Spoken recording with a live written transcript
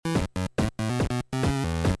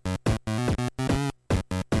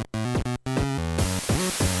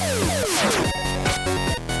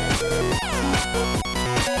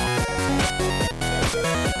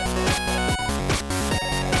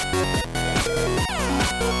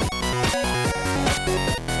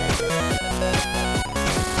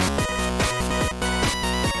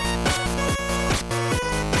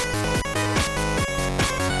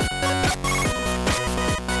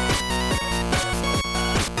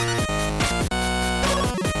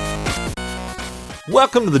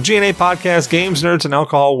Welcome to the G.N.A podcast, Games, Nerds, and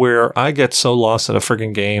Alcohol, where I get so lost in a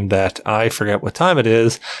friggin' game that I forget what time it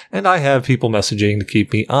is, and I have people messaging to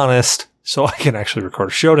keep me honest so I can actually record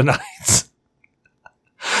a show tonight.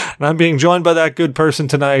 And I'm being joined by that good person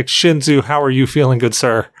tonight. Shinzu, how are you feeling, good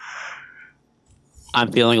sir?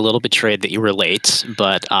 I'm feeling a little betrayed that you were late,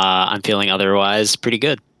 but I'm feeling otherwise pretty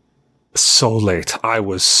good. So late. I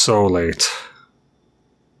was so late.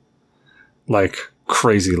 Like,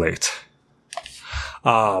 crazy late.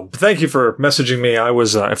 Thank you for messaging me. I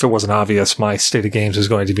was, if it wasn't obvious, my state of games is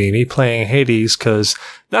going to be me playing Hades, because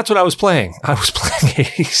that's what I was playing. I was playing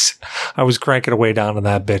Hades. I was cranking away down on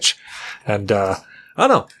that bitch. And, I don't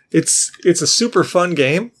know. It's a super fun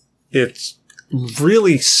game. It's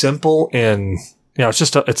really simple in,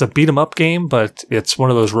 it's a beat 'em up game, but it's one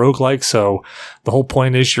of those roguelikes. So the whole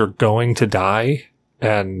point is you're going to die,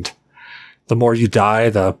 and the more you die,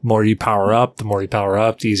 the more you power up. The more you power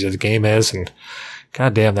up, the easier the game is. And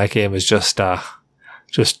God damn, that game is just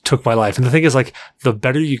took my life. And the thing is, like, the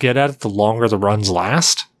better you get at it, the longer the runs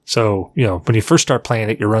last. So, when you first start playing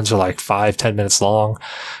it, your runs are like 5-10 minutes long.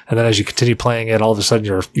 And then as you continue playing it, all of a sudden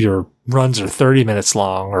your runs are 30 minutes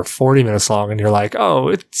long or 40 minutes long. And you're like, oh,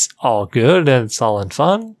 it's all good and it's all in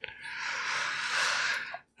fun.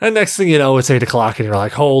 And next thing you know, it's 8 o'clock and you're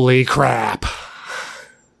like, holy crap.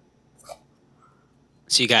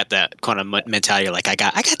 So you got that kind of mentality. You're like, I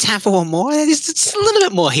got time for one more. It's a little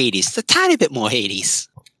bit more Hades. It's a tiny bit more Hades.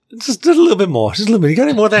 Just a little bit more. Just a little bit. You got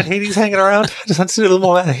any more of that Hades hanging around? I just want to see a little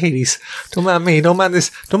more of that Hades. Don't mind me. Don't mind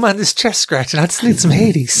this chest scratching. I just need some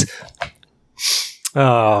Hades.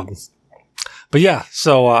 But yeah.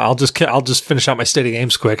 So I'll just finish out my state of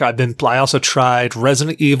games quick. I also tried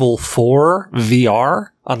Resident Evil 4 VR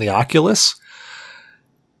on the Oculus.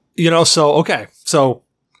 So okay. So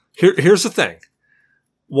here's the thing.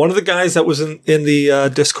 One of the guys that was in the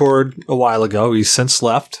Discord a while ago, he's since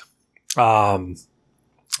left.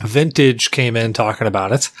 Vintage came in talking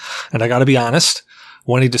about it, and I got to be honest,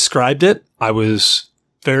 when he described it, I was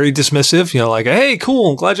very dismissive. Like, hey,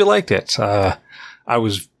 cool, I'm glad you liked it. I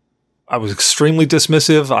was extremely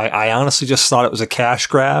dismissive. I honestly just thought it was a cash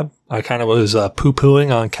grab. I kind of was poo-pooing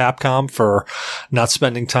on Capcom for not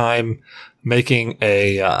spending time making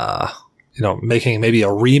making maybe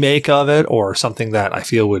a remake of it or something that I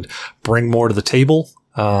feel would bring more to the table.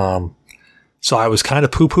 So I was kind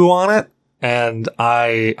of poo-poo on it, and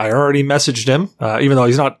I already messaged him, even though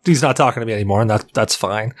he's not talking to me anymore, and that's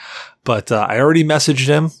fine. But I already messaged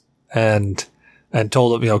him and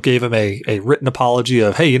told him, gave him a written apology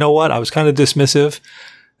of, hey, you know what? I was kind of dismissive.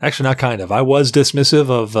 Actually, not kind of. I was dismissive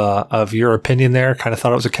of your opinion there. Kind of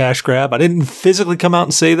thought it was a cash grab. I didn't physically come out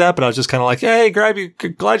and say that, but I was just kind of like, hey,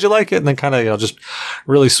 glad you like it. And then kind of, just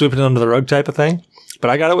really sweeping it under the rug type of thing. But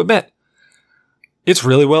I got to admit, it's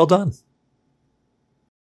really well done.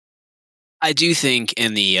 I do think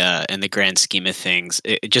in the grand scheme of things,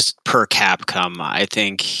 just per Capcom, I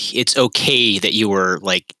think it's okay that you were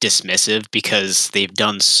like dismissive because they've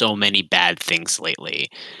done so many bad things lately.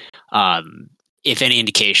 If any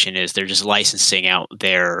indication is they're just licensing out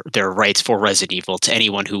their rights for Resident Evil to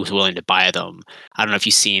anyone who's willing to buy them. I don't know if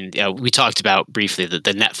you've seen, we talked about briefly the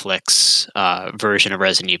Netflix version of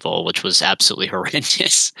Resident Evil, which was absolutely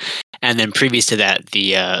horrendous. And then previous to that,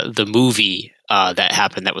 the movie that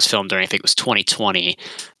happened that was filmed during, I think it was 2020,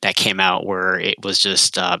 that came out where it was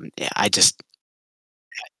just,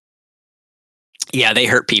 yeah, they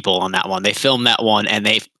hurt people on that one. They filmed that one and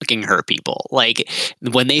they fucking hurt people. Like,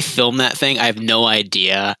 when they filmed that thing, I have no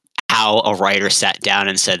idea how a writer sat down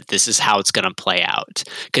and said, this is how it's going to play out.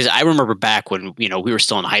 Because I remember back when, we were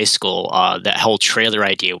still in high school, that whole trailer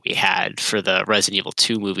idea we had for the Resident Evil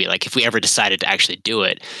 2 movie, like if we ever decided to actually do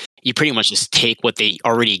it, you pretty much just take what they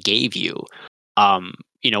already gave you.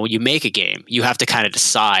 When you make a game, you have to kind of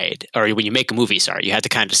decide, or when you make a movie, you have to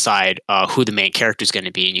kind of decide who the main character is going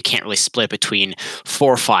to be, and you can't really split between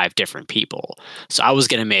 4 or 5 different people. So I was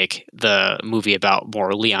going to make the movie about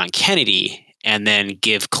more Leon Kennedy, and then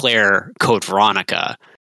give Claire Code Veronica,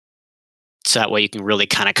 so that way you can really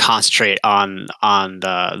kind of concentrate on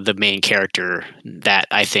the main character that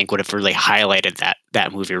I think would have really highlighted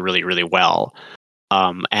that movie really, really well.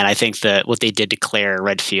 And I think that what they did to Claire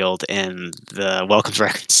Redfield in the Welcome to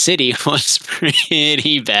Raccoon City was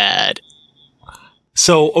pretty bad.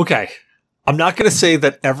 So, okay. I'm not going to say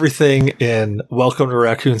that everything in Welcome to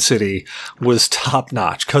Raccoon City was top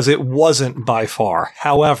notch, because it wasn't by far.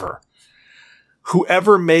 However,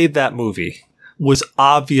 whoever made that movie was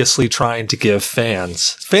obviously trying to give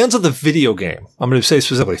fans of the video game, I'm going to say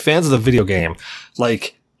specifically, fans of the video game,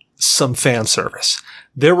 like, some fan service.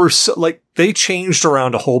 There were they changed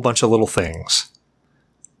around a whole bunch of little things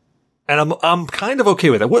And I'm kind of okay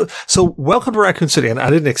with it. So welcome to Raccoon City. And I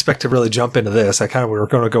didn't expect to really jump into this. We were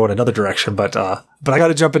going to go in another direction, but I got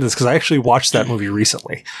to jump into this because I actually watched that movie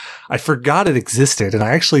recently. I forgot it existed and I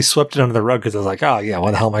actually swept it under the rug because I was like, oh yeah,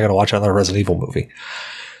 why the hell am I going to watch another Resident Evil movie?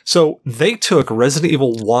 So they took Resident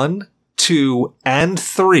Evil 1, 2, and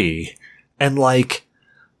 3 and like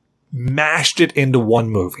mashed it into one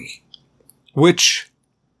movie, which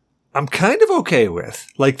I'm kind of okay with.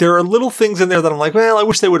 Like, there are little things in there that I'm like, well, I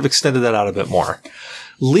wish they would have extended that out a bit more.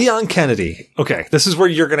 Leon Kennedy. Okay, this is where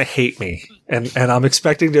you're going to hate me. And I'm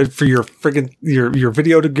expecting for your friggin' your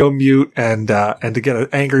video to go mute and to get an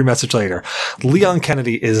angry message later. Leon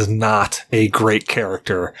Kennedy is not a great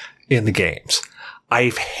character in the games.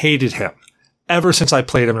 I've hated him ever since I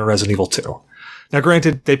played him in Resident Evil 2. Now,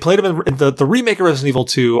 granted, they played him in the remake of Resident Evil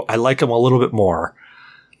 2. I like him a little bit more.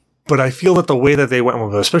 But I feel that the way that they went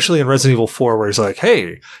with it, especially in Resident Evil 4, where he's like,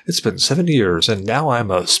 hey, it's been 7 years, and now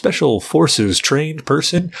I'm a special forces trained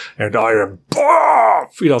person, and I am,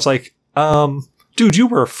 it's like, dude, you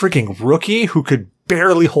were a freaking rookie who could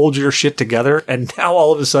barely hold your shit together, and now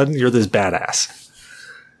all of a sudden you're this badass.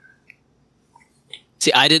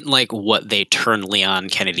 See, I didn't like what they turned Leon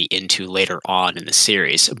Kennedy into later on in the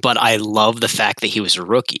series, but I love the fact that he was a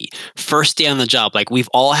rookie. First day on the job, like, we've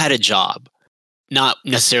all had a job. Not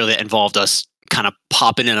necessarily that involved us kind of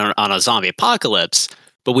popping in on a zombie apocalypse,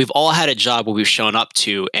 but we've all had a job where we've shown up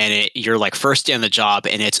to, and you're like first day on the job,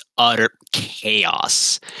 and it's utter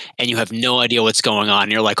chaos, and you have no idea what's going on.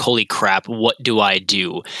 And you're like, holy crap, what do I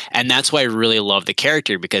do? And that's why I really love the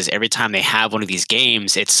character, because every time they have one of these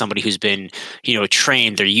games, it's somebody who's been,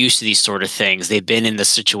 trained. They're used to these sort of things. They've been in the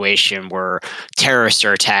situation where terrorists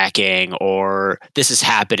are attacking, or this is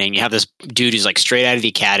happening. You have this dude who's like straight out of the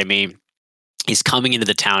academy. He's coming into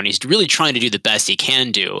the town. He's really trying to do the best he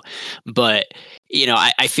can do. But,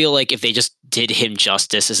 I feel like if they just did him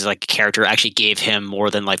justice as like a character, actually gave him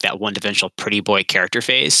more than like that one-dimensional pretty boy character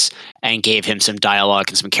face, and gave him some dialogue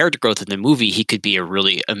and some character growth in the movie, he could be a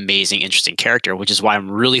really amazing, interesting character, which is why I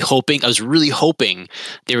was really hoping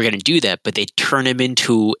they were going to do that, but they turn him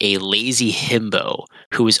into a lazy himbo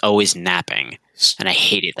who is always napping. And I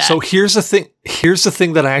hated that. So here's the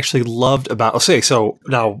thing that I actually loved about, so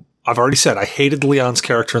now, I've already said I hated Leon's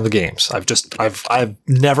character in the games. I've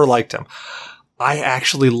never liked him. I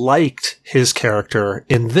actually liked his character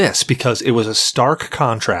in this because it was a stark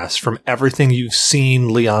contrast from everything you've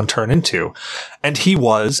seen Leon turn into. And he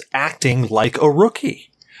was acting like a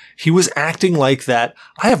rookie. He was acting like that.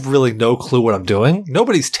 I have really no clue what I'm doing.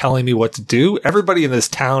 Nobody's telling me what to do. Everybody in this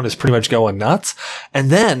town is pretty much going nuts.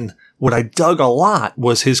 And then what I dug a lot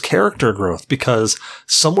was his character growth, because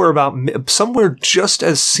somewhere just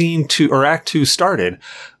as scene 2 or act 2 started,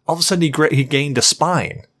 all of a sudden he gained a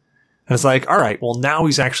spine. And it's like, all right, well now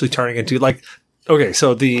he's actually turning into like, okay,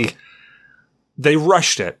 so they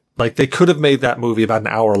rushed it. Like, they could have made that movie about an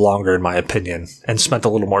hour longer, in my opinion, and spent a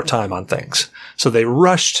little more time on things. So they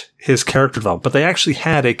rushed his character development, but they actually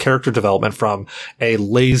had a character development from a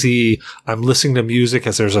lazy, I'm listening to music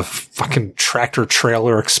as there's a fucking tractor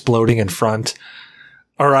trailer exploding in front.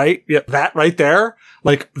 All right. Yeah, that right there.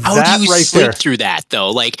 Like, how that do you right sleep there. through that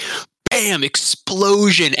though? Like, bam,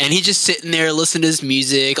 explosion. And he's just sitting there listening to his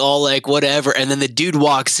music, all like whatever. And then the dude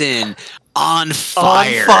walks in on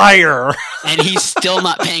fire. And he's still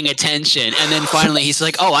not paying attention. And then finally he's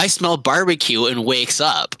like, oh, I smell barbecue, and wakes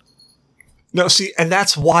up. No, see, and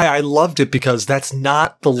that's why I loved it, because that's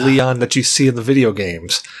not the Leon that you see in the video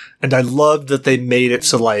games. And I loved that they made it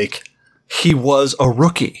so, like, he was a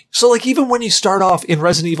rookie. So, like, even when you start off in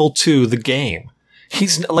Resident Evil 2, the game,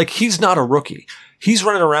 he's not a rookie. He's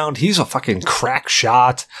running around. He's a fucking crack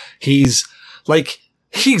shot. He's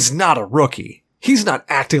not a rookie. He's not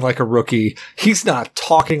acting like a rookie. He's not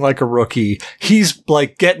talking like a rookie. He's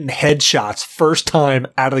like getting headshots first time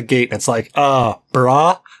out of the gate. And it's like,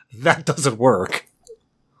 brah, that doesn't work.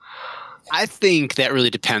 I think that really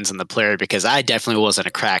depends on the player, because I definitely wasn't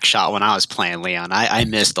a crack shot when I was playing Leon. I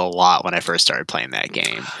missed a lot when I first started playing that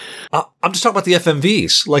game. I'm just talking about the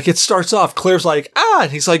FMVs. Like, it starts off, Claire's like,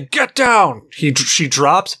 and he's like, get down. She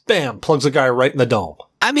drops, bam, plugs a guy right in the dome.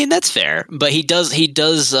 I mean, that's fair, but he does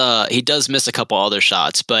miss a couple other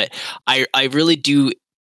shots. But I really do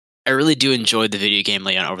enjoy the video game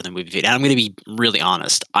Leon over the movie. And I'm going to be really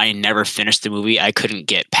honest. I never finished the movie. I couldn't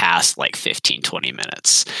get past like 15, 20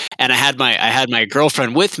 minutes. And I had my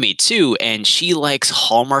girlfriend with me too, and she likes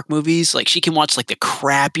Hallmark movies. Like, she can watch like the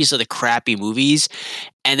crappiest of the crappy movies,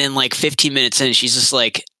 and then like 15 minutes in, she's just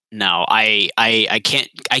like, no, I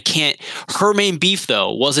can't. Her main beef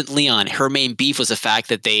though wasn't Leon. Her main beef was the fact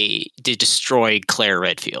that they destroyed Claire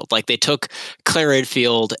Redfield. Like, they took Claire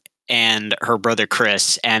Redfield and her brother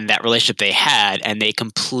Chris and that relationship they had, and they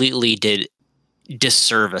completely did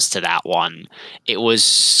disservice to that one. It was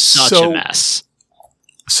such a mess.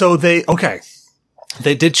 So they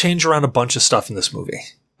did change around a bunch of stuff in this movie.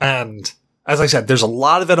 And as I said, there's a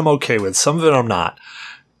lot of it I'm okay with. Some of it I'm not.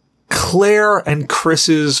 Claire and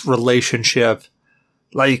Chris's relationship,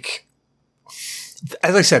 like,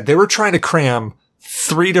 as I said, they were trying to cram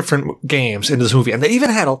 3 different games into this movie. And they even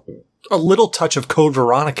had a little touch of Code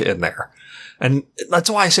Veronica in there. And that's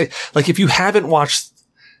why I say, like, if you haven't watched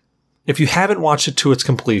it to its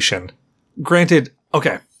completion, granted,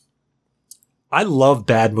 okay, I love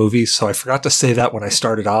bad movies, so I forgot to say that when I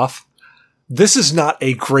started off. This is not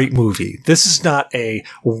a great movie. This is not a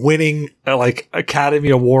winning, like, Academy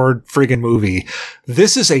Award friggin' movie.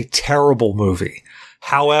 This is a terrible movie.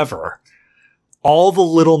 However, all the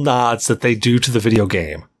little nods that they do to the video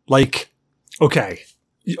game, like, okay,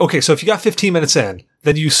 so if you got 15 minutes in,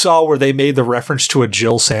 then you saw where they made the reference to a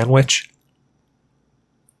Jill sandwich.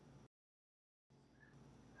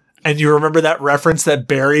 And you remember that reference that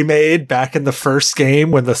Barry made back in the first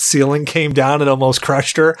game when the ceiling came down and almost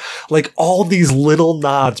crushed her? Like, all these little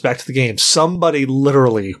nods back to the game. Somebody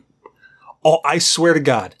literally, I swear to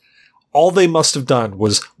God, all they must have done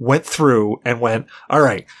was went through and went, all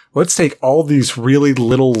right, let's take all these really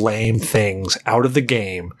little lame things out of the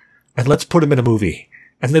game and let's put them in a movie.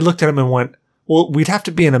 And they looked at him and went, well, we'd have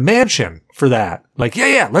to be in a mansion for that. Like,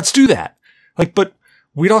 yeah, let's do that. Like, but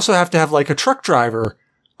we'd also have to have, like, a truck driver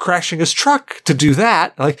crashing his truck to do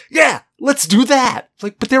that. Like, yeah, let's do that.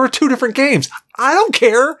 Like, but there were 2 different games. I don't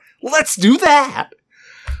care. Let's do that.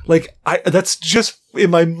 Like, that's just in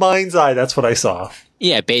my mind's eye. That's what I saw.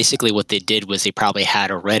 Yeah, basically what they did was they probably had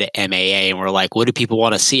a Reddit MAA and were like, what do people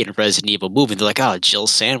want to see in a Resident Evil movie? And they're like, oh, Jill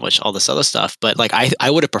sandwich, all this other stuff. But like, I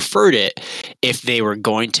would have preferred it if they were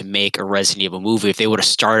going to make a Resident Evil movie, if they would have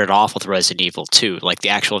started off with Resident Evil 2, like the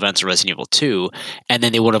actual events of Resident Evil 2, and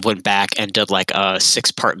then they would have went back and did like a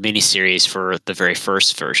 6-part miniseries for the very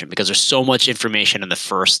first version, because there's so much information in the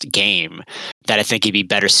first game that I think it'd be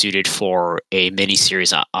better suited for a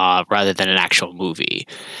miniseries rather than an actual movie.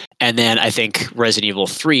 And then I think Resident Evil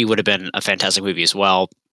 3 would have been a fantastic movie as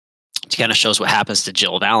well. It kind of shows what happens to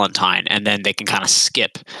Jill Valentine, and then they can kind of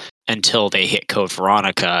skip until they hit Code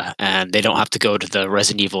Veronica, and they don't have to go to the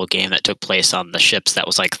Resident Evil game that took place on the ships that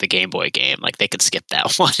was like the Game Boy game. Like, they could skip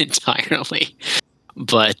that one entirely.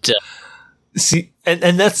 But see,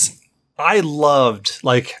 and that's, I loved,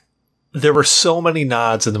 like, there were so many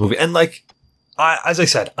nods in the movie. And like, as I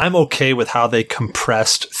said, I'm okay with how they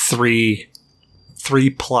compressed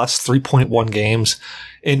 3.1 games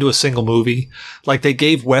into a single movie. Like, they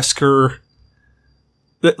gave Wesker,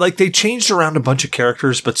 like, they changed around a bunch of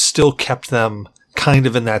characters, but still kept them kind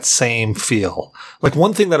of in that same feel. Like,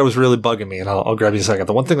 one thing that was really bugging me, and I'll grab you a second.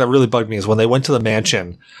 The one thing that really bugged me is when they went to the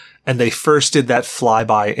mansion and they first did that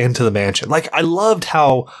flyby into the mansion. Like, I loved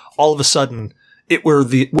how all of a sudden it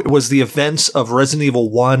was the events of Resident Evil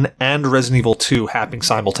 1 and Resident Evil 2 happening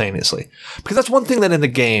simultaneously. Because that's one thing that in the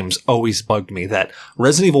games always bugged me, that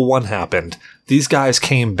Resident Evil 1 happened, these guys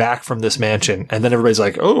came back from this mansion, and then everybody's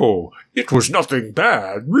like, oh, it was nothing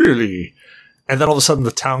bad, really. And then all of a sudden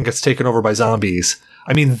the town gets taken over by zombies.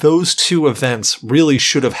 I mean, those 2 events really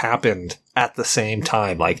should have happened at the same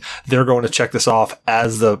time. Like, they're going to check this off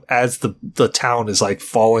as the town is like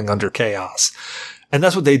falling under chaos. And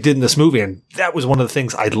that's what they did in this movie, and that was one of the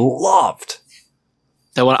things I loved.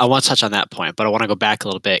 I want to touch on that point, but I want to go back a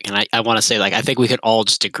little bit, and I want to say, like, I think we could all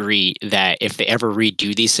just agree that if they ever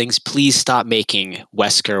redo these things, please stop making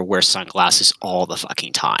Wesker wear sunglasses all the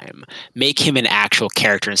fucking time. Make him an actual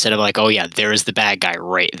character instead of like, oh yeah, there's the bad guy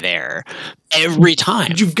right there. Every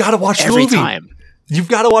time. You've got to watch the movie. Every time. You've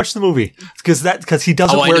got to watch the movie because he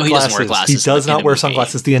doesn't wear glasses. He doesn't wear glasses. He does not wear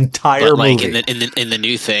sunglasses the entire movie. In the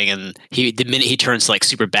new thing, and the minute he turns like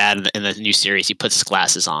super bad in the new series, he puts his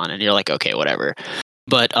glasses on, and you're like, okay, whatever.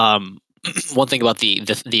 But one thing about the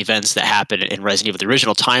events that happened in Resident Evil, the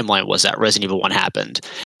original timeline was that Resident Evil 1 happened,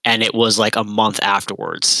 and it was like a month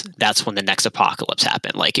afterwards. That's when the next apocalypse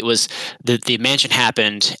happened. Like, it was the mansion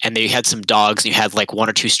happened, and they had some dogs, and you had like 1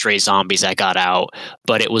 or 2 stray zombies that got out.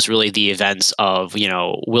 But it was really the events of, you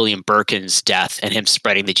know, William Birkin's death and him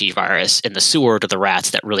spreading the G virus in the sewer to the rats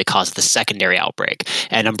that really caused the secondary outbreak.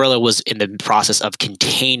 And Umbrella was in the process of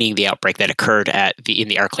containing the outbreak that occurred in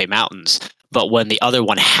the Arklay Mountains. But when the other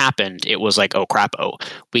one happened, it was like, oh crap,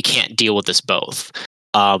 we can't deal with this both.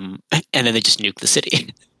 And then they just nuke the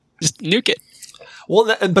city. Just nuke it.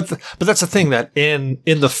 Well, but that's the thing, that in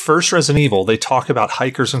the first Resident Evil, they talk about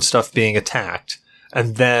hikers and stuff being attacked.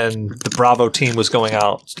 And then the Bravo team was going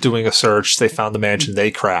out doing a search. They found the mansion.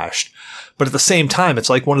 They crashed. But at the same time, it's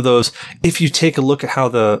like one of those, if you take a look at how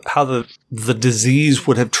the disease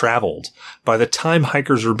would have traveled, by the time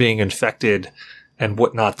hikers were being infected and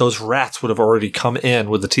whatnot, those rats would have already come in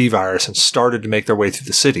with the T-virus and started to make their way through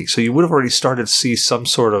the city. So you would have already started to see some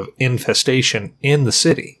sort of infestation in the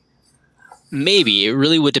city. Maybe it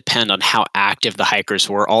really would depend on how active the hikers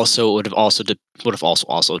were. Also, it would have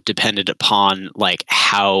also depended upon like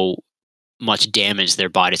how much damage their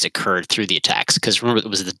bodies occurred through the attacks. Because remember, it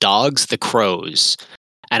was the dogs, the crows,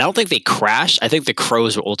 and I don't think they crashed. I think the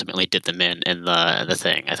crows ultimately did them in the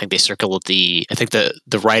thing. I think they circled the. I think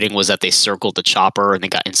the writing was that they circled the chopper and they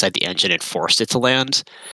got inside the engine and forced it to land,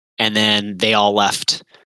 and then they all left.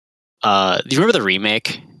 Do you remember the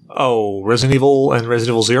remake? Oh, Resident Evil and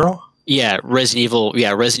Resident Evil 0? Yeah,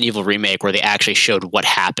 Resident Evil remake where they actually showed what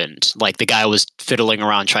happened. Like the guy was fiddling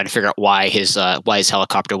around trying to figure out why his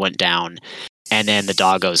helicopter went down, and then the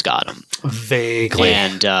doggos got him. Vaguely.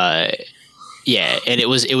 And and it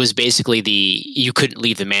was basically you couldn't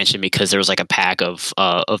leave the mansion because there was like a pack of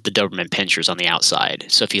the Doberman pinchers on the outside.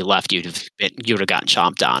 So if you left, you would have gotten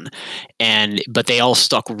chomped on. But they all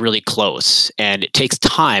stuck really close, and it takes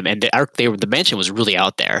time. And the mansion was really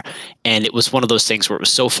out there, and it was one of those things where it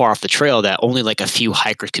was so far off the trail that only like a few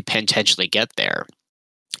hikers could potentially get there.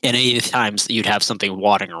 And any times you'd have something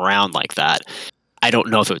wandering around like that, I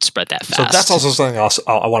don't know if it would spread that fast. So that's also something else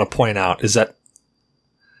I want to point out is that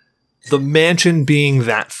the mansion being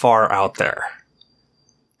that far out there,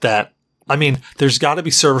 there's got to be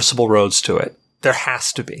serviceable roads to it. There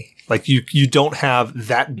has to be. Like you don't have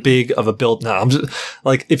that big of a build. No,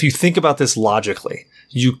 if you think about this logically,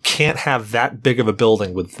 you can't have that big of a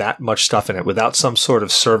building with that much stuff in it without some sort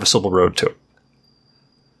of serviceable road to it.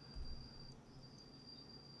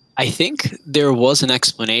 I think there was an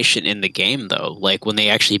explanation in the game, though. Like when they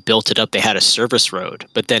actually built it up, they had a service road.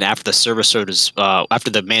 But then after the service road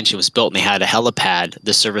after the mansion was built and they had a helipad,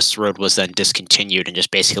 the service road was then discontinued and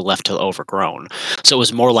just basically left to overgrown. So it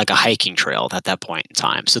was more like a hiking trail at that point in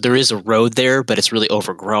time. So there is a road there, but it's really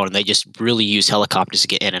overgrown. And they just really use helicopters to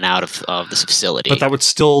get in and out of this facility. But that would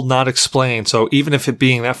still not explain. So even if it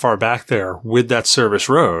being that far back there with that service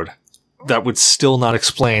road, that would still not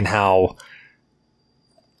explain how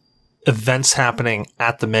events happening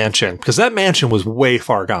at the mansion, because that mansion was way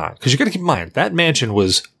far gone. Because you got to keep in mind, that mansion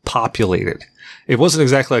was populated. It wasn't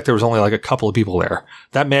exactly like there was only like a couple of people there.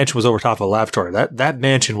 That mansion was over top of a laboratory. That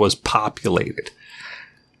mansion was populated.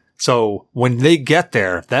 So when they get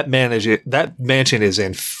there, that mansion is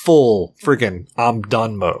in full friggin' I'm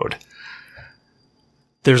done mode.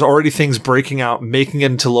 There's already things breaking out, making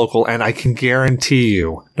it into local, and I can guarantee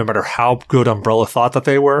you, no matter how good Umbrella thought that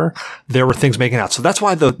they were, there were things making out. So that's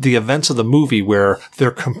why the events of the movie where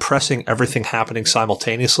they're compressing everything happening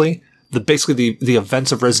simultaneously, basically the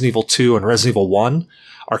events of Resident Evil 2 and Resident Evil 1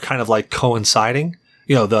 are kind of like coinciding.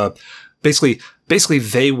 You know, basically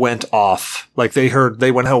they went off, like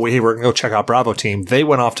they went, oh, hey, we're going to go check out Bravo Team. They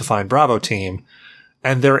went off to find Bravo Team.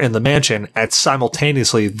 And they're in the mansion at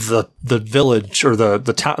simultaneously the village or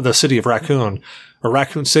the city of Raccoon or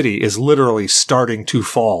Raccoon City is literally starting to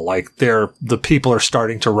fall. Like the people are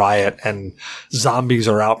starting to riot and zombies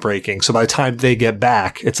are outbreaking. So by the time they get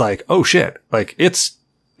back, it's like, oh shit, like it's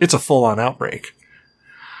a full on outbreak.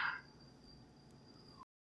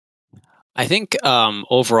 I think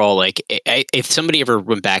overall, like if somebody ever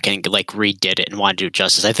went back and like redid it and wanted to do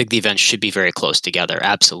justice, I think the events should be very close together.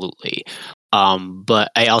 Absolutely.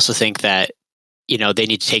 But I also think that, you know, they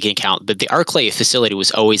need to take into account that the Arclay facility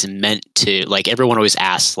was always meant to, like, everyone always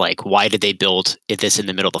asks, like, why did they build this in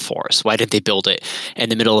the middle of the forest? Why did they build it in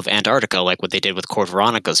the middle of Antarctica, like what they did with Cord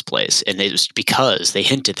Veronica's place? And it was because they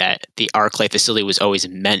hinted that the Arclay facility was always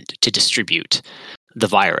meant to distribute the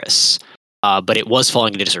virus. But it was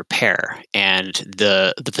falling into disrepair, and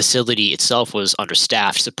the facility itself was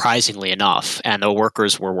understaffed, surprisingly enough, and the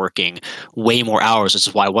workers were working way more hours, which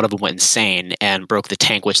is why one of them went insane and broke the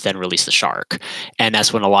tank, which then released the shark. And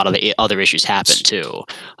that's when a lot of the other issues happened too.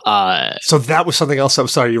 So that was something else. I'm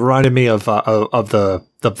sorry, you reminded me of the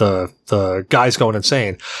guys going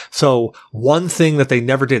insane. So one thing that they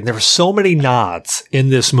never did, and there were so many nods in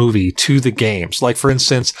this movie to the games. Like, for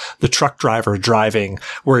instance, the truck driver driving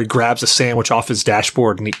where he grabs a sandwich off his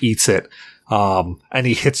dashboard and he eats it. And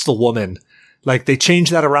he hits the woman. Like, they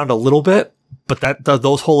changed that around a little bit, but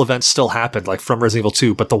those whole events still happened, like from Resident Evil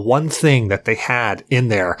 2. But the one thing that they had in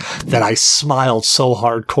there that I smiled so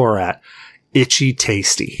hardcore at, Itchy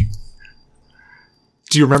Tasty.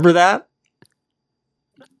 Do you remember that?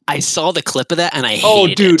 I saw the clip of that and I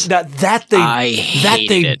hated it. That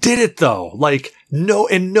they did it though. Like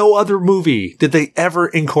In no other movie did they ever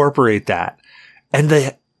incorporate that. And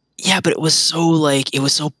yeah, but it was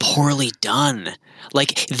so poorly done.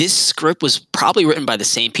 Like, this script was probably written by the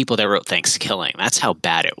same people that wrote Thanksgiving. That's how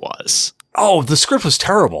bad it was. Oh, the script was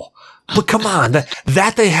terrible. But come on,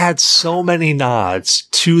 that they had so many nods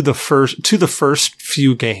to the first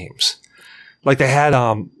few games. Like they had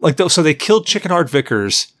so they killed Chicken Heart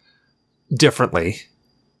Vickers differently,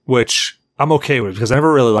 which I'm okay with because I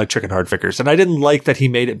never really liked Chicken Heart Vickers, and I didn't like that he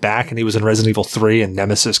made it back and he was in Resident Evil 3 and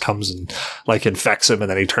Nemesis comes and like infects him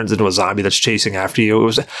and then he turns into a zombie that's chasing after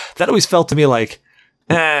you. That always felt to me like,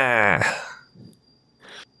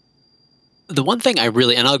 The one thing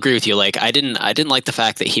and I'll agree with you, like I didn't like the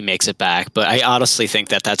fact that he makes it back, but I honestly think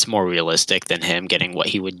that that's more realistic than him getting what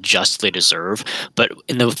he would justly deserve. But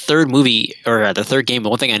in the third movie, or the third game, the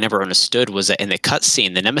one thing I never understood was that in the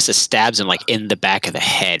cutscene, the Nemesis stabs him like in the back of the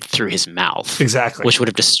head through his mouth. Exactly. Which would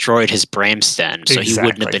have destroyed his brainstem, so he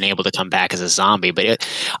wouldn't have been able to come back as a zombie. But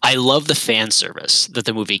I love the fan service that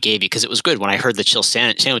the movie gave you, because it was good. When I heard the chill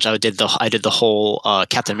sandwich, I did the whole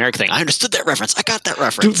Captain America thing. I understood that reference. I got that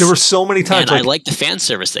reference. Dude, there were so many times. And I liked the fan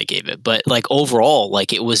service they gave it, but like overall,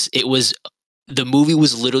 like it was the movie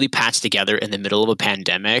was literally patched together in the middle of a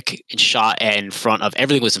pandemic and shot in front of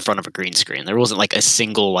everything was in front of a green screen. There wasn't like a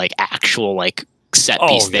single like actual like set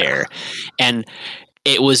piece there, and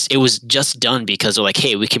it was just done because they're like,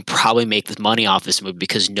 hey, we can probably make this money off this movie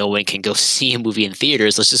because no one can go see a movie in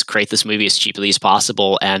theaters. Let's just create this movie as cheaply as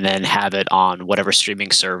possible and then have it on whatever streaming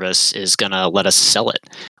service is gonna let us sell it,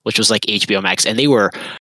 which was like HBO Max, and they were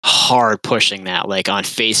hard pushing that. Like on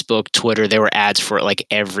Facebook, Twitter, there were ads for it like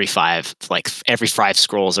every five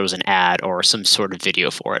scrolls there was an ad or some sort of video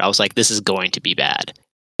for it. I was like, this is going to be bad,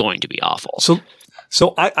 going to be awful.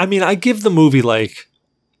 So I mean I give the movie like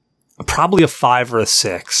probably a 5 or a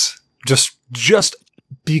 6 just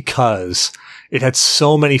because it had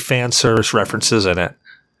so many fan service references in it.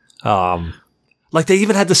 Like they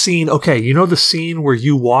even had the scene, the scene where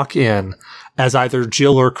you walk in as either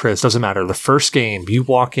Jill or Chris, doesn't matter. The first game, you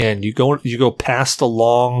walk in, you go past the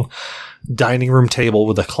long dining room table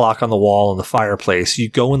with the clock on the wall and the fireplace. You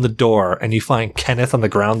go in the door and you find Kenneth on the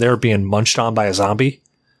ground there being munched on by a zombie.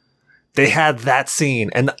 They had that scene,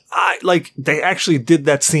 and they actually did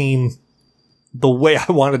that scene the way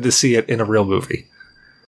I wanted to see it in a real movie.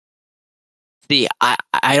 See,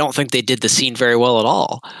 I don't think they did the scene very well at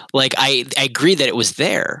all. Like I agree that it was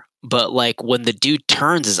there, but like when the dude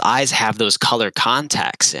turns, his eyes have those color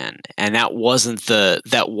contacts in, and that wasn't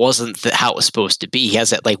how it was supposed to be. He has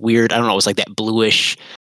that like weird, I don't know, it was like that bluish,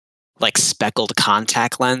 like speckled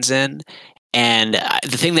contact lens in. And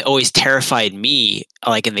the thing that always terrified me,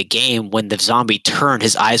 like in the game, when the zombie turned,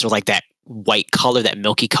 his eyes were like that white color, that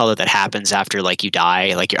milky color that happens after like you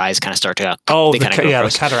die, like your eyes kind of start to the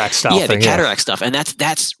cataract stuff. Yeah, the cataract stuff, and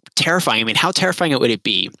that's terrifying. I mean, how terrifying would it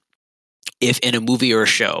be if in a movie or a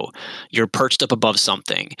show you're perched up above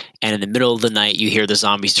something and in the middle of the night you hear the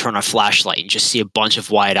zombies turn on a flashlight and just see a bunch of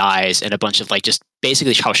wide eyes and a bunch of like just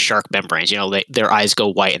basically how shark membranes, their eyes go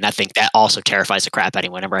white, and that also terrifies the crap out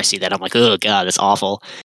of me. Whenever I see that, I'm like, oh god, that's awful.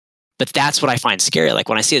 But that's what I find scary. Like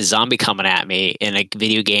when I see a zombie coming at me in a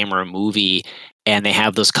video game or a movie and they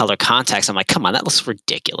have those color contacts, I'm like, come on, that looks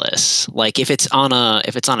ridiculous. Like if it's on a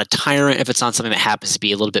tyrant, if it's on something that happens to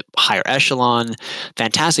be a little bit higher echelon,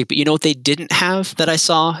 fantastic. But you know what they didn't have that I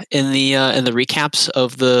saw in the recaps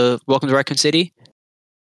of the Welcome to Raccoon City?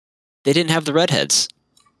 They didn't have the redheads.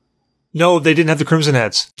 No, they didn't have the Crimson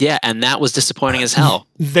Heads. Yeah, and that was disappointing as hell.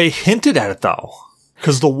 They hinted at it though.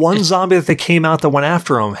 Because the one zombie that they came out that went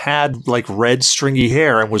after him had like red stringy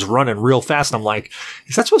hair and was running real fast. And I'm like,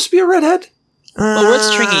 is that supposed to be a redhead? Well, red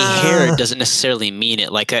stringy hair doesn't necessarily mean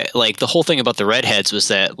it. Like the whole thing about the redheads was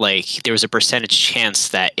that like there was a percentage chance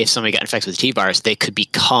that if somebody got infected with the T-virus, they could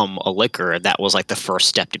become a licker. That was like the first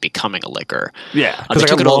step to becoming a licker. Yeah, because they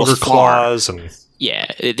took it longer claws and. Yeah,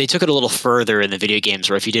 they took it a little further in the video games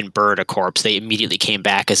where if you didn't burn a corpse, they immediately came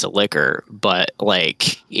back as a licker. But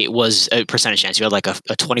like it was a percentage chance. You had like a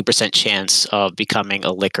 20% chance of becoming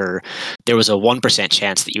a licker. There was a 1%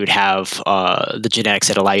 chance that you would have the genetics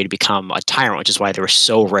that allow you to become a tyrant, which is why they were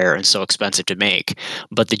so rare and so expensive to make.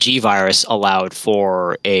 But the G virus allowed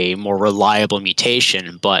for a more reliable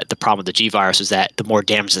mutation. But the problem with the G virus was that the more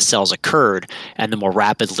damage the cells occurred and the more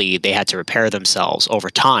rapidly they had to repair themselves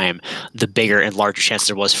over time, the bigger and larger chance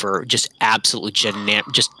there was for just absolutely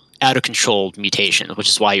just out of control mutations, which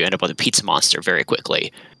is why you end up with a pizza monster very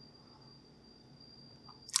quickly.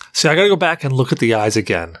 See, I got to go back and look at the eyes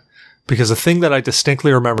again, because the thing that I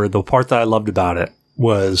distinctly remember, the part that I loved about it,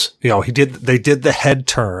 was, they did the head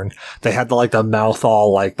turn. They had the mouth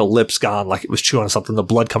all the lips gone, like it was chewing on something, the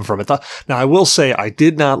blood come from it. Now I will say I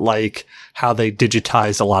did not like how they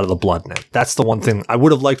digitized a lot of the blood in it. That's the one thing I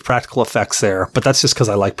would have liked practical effects there, but that's just because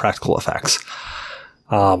I like practical effects.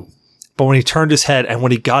 But when he turned his head and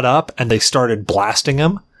when he got up and they started blasting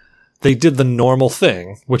him, they did the normal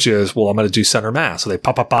thing, which is, well, I'm going to do center mass. So they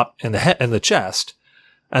pop in the head, in the chest,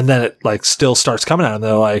 and then it still starts coming out, and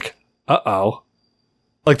they're like, uh-oh.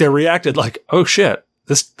 They reacted oh shit,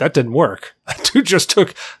 that didn't work. That dude just took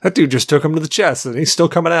him to the chest, and he's still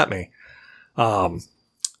coming at me.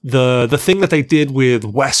 The thing that they did with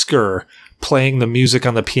Wesker playing the music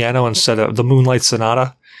on the piano instead of the Moonlight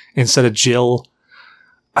Sonata instead of Jill,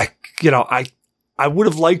 I would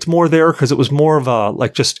have liked more there because it was more of a,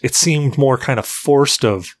 it seemed more kind of forced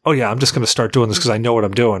of, oh yeah, I'm just going to start doing this because I know what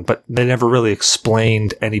I'm doing. But they never really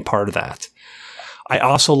explained any part of that. I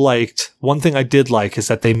also liked, one thing I did like is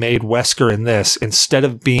that they made Wesker in this, instead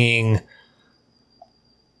of being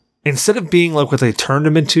like what they turned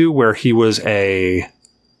him into, where he was he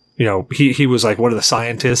was like one of the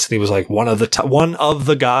scientists and he was like one of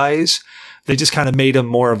the guys, they just kind of made him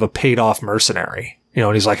more of a paid off mercenary.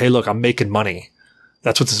 And he's like, hey, look, I'm making money.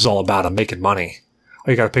 That's what this is all about. I'm making money.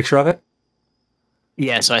 Oh, you got a picture of it?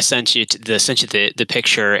 Yeah, so I sent you the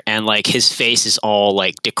picture, and his face is all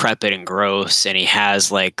decrepit and gross, and he has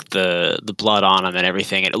the blood on him and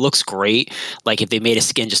everything, and it looks great. If they made his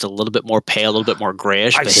skin just a little bit more pale, a little bit more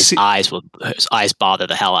grayish, but his eyes bother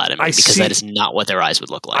the hell out of me because that is not what their eyes would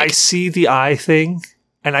look like. I see the eye thing,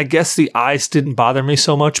 and I guess the eyes didn't bother me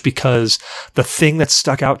so much because the thing that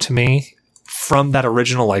stuck out to me from that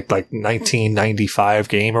original 1995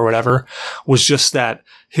 game or whatever was just that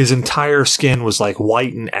his entire skin was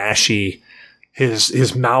white and ashy.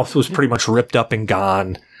 His mouth was pretty much ripped up and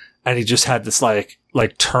gone, and he just had this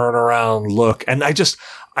turnaround look. And I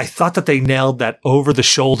thought that they nailed that over the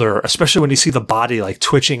shoulder, especially when you see the body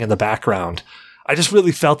twitching in the background. I just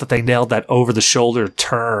really felt that they nailed that over the shoulder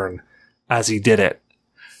turn as he did it.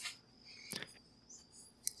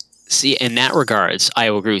 See, in that regards, I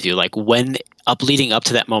will agree with you. When leading up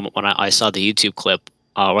to that moment, when I saw the YouTube clip,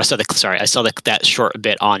 I saw that short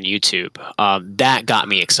bit on YouTube, that got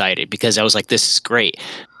me excited because I was like, this is great.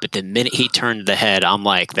 But the minute he turned the head, I'm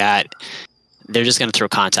like, that they're just going to throw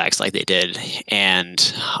contacts like they did. And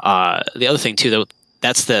the other thing too, though,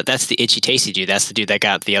 that's the itchy tasty dude. That's the dude that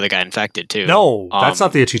got the other guy infected too. No, that's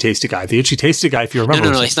not the itchy tasty guy. The itchy tasty guy, if you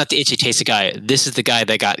remember, no, it's not the itchy tasty guy. This is the guy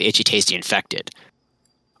that got the itchy tasty infected.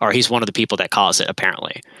 Or he's one of the people that caused it,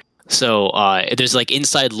 apparently. So there's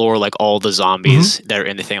inside lore, all the zombies that are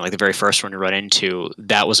in the thing, the very first one you run into,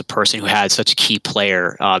 that was a person who had such a key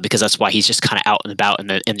player, because that's why he's just kind of out and about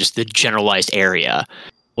in just the generalized area,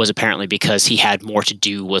 was apparently because he had more to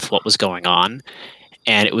do with what was going on.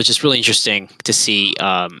 And it was just really interesting to see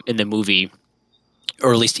in the movie,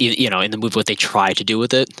 or at least in the movie, what they tried to do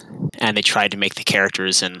with it, and they tried to make the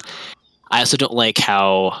characters. And I also don't like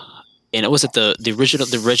how. And was it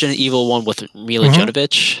the Resident Evil one with Mila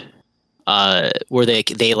Jovovich, where they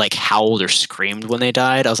howled or screamed when they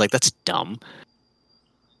died? I was like, that's dumb.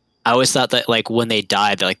 I always thought that when they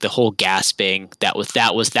died, the whole gasping, that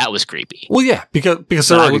was creepy. Well, yeah, because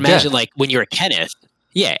they're already I would imagine dead. When you're a Kenneth.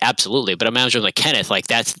 Yeah, absolutely. But imagine Kenneth,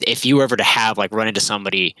 that's if you were ever to have run into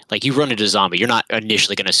somebody, you run into a zombie, you're not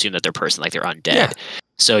initially going to assume that they're person, they're undead. Yeah.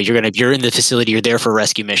 So you're in the facility, you're there for a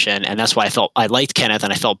rescue mission, and that's why I liked Kenneth,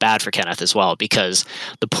 and I felt bad for Kenneth as well, because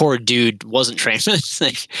the poor dude wasn't trained for this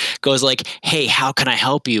thing. Goes hey, how can I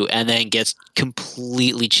help you? And then gets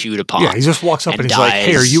completely chewed upon. Yeah, he just walks up and he's like,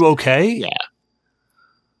 hey, are you okay? Yeah.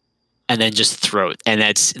 And then just throw it. And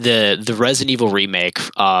that's the Resident Evil remake,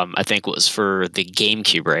 I think was for the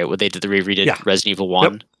GameCube, right? Where they did the redid Resident Evil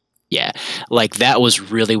 1. Yep. Yeah, that was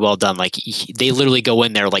really well done. They literally go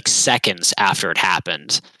in there seconds after it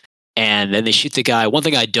happened, and then they shoot the guy. One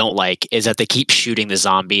thing I don't like is that they keep shooting the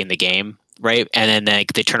zombie in the game, right? And then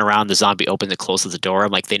they turn around, the zombie opens and closes the door.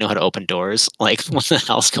 I'm like, they know how to open doors. What the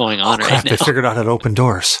hell's going on right now? They figured out how to open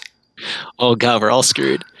doors. Oh god, we're all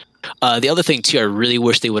screwed. The other thing too, I really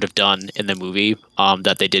wish they would have done in the movie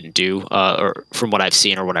that they didn't do, or from what I've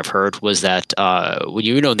seen or what I've heard, was that when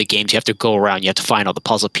in the games you have to go around, you have to find all the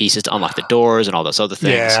puzzle pieces to unlock the doors and all those other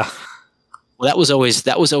things. Yeah. Well, that was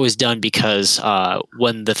always done because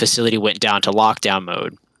when the facility went down to lockdown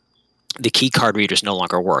mode, the key card readers no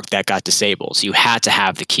longer worked. That got disabled. So you had to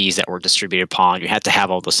have the keys that were distributed upon. You had to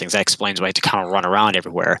have all those things. That explains why you had to kind of run around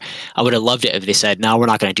everywhere. I would have loved it if they said, no, we're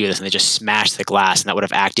not going to do this. And they just smashed the glass, and that would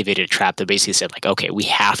have activated a trap that basically said, okay, we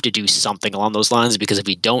have to do something along those lines, because if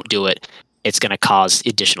we don't do it, it's going to cause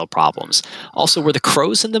additional problems. Also, were the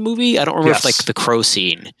crows in the movie? I don't remember if like the crow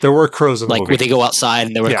scene. There were crows in the movie. Like, would they go outside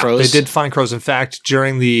and there were crows? They did find crows. In fact,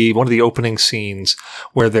 during one of the opening scenes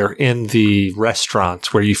where they're in the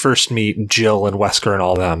restaurant where you first meet Jill and Wesker and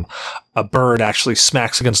all them, a bird actually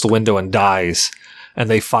smacks against the window and dies. And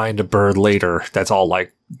they find a bird later that's all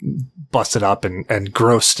like busted up and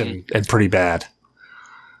grossed and pretty bad.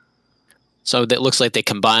 So it looks like they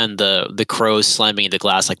combined the crows slamming into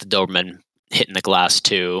glass, like the Doberman hitting the glass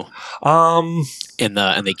too. In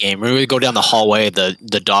the game, when we go down the hallway,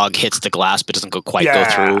 the dog hits the glass but doesn't go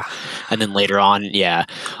through, and then later on,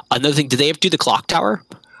 another thing. Did they ever do the clock tower?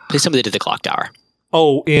 Please tell me they did the clock tower.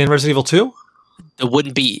 Oh, in Resident Evil 2? That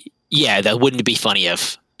wouldn't be funny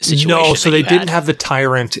if situation. No, so they didn't have the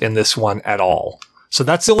tyrant in this one at all. So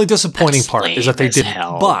that's the only disappointing part is that they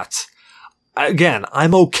didn't. But again,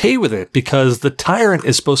 I'm okay with it because the tyrant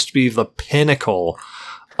is supposed to be the pinnacle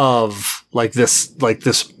of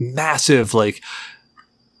this massive,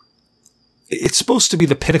 it's supposed to be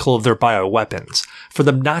the pinnacle of their bioweapons. For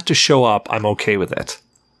them not to show up, I'm okay with it.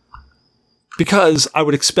 Because I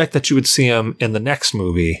would expect that you would see him in the next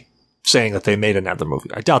movie saying that they made another movie.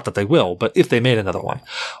 I doubt that they will, but if they made another one.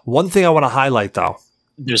 One thing I want to highlight, though.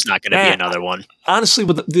 There's not going to be another one. Honestly,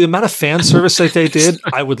 with the amount of fan service that they did,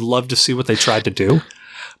 I would love to see what they tried to do.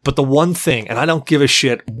 But the one thing, and I don't give a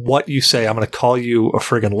shit what you say, I'm going to call you a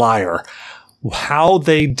friggin' liar, how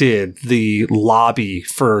they did the lobby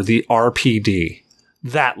for the RPD,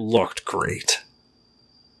 that looked great.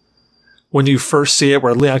 When you first see it,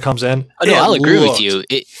 where Leon comes in, I'll agree with you.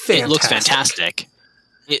 It looks fantastic.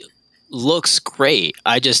 It looks great.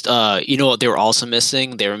 I just, you know what they were also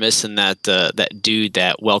missing? They were missing that dude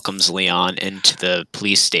that welcomes Leon into the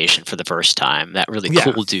police station for the first time. That really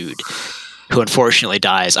cool dude who unfortunately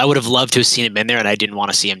dies. I would have loved to have seen him in there, and I didn't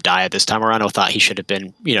want to see him die this time around. I thought he should have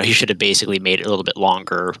been, he should have basically made it a little bit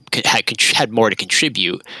longer, had more to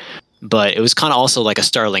contribute. But it was kind of also like a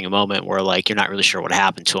startling moment where like you're not really sure what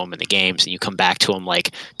happened to him in the games, and you come back to him like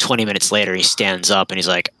 20 minutes later, he stands up and he's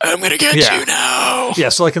like, "I'm gonna get you now." Yeah,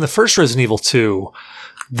 so like in the first Resident Evil 2,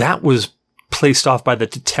 that was placed off by the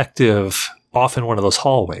detective off in one of those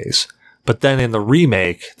hallways. But then in the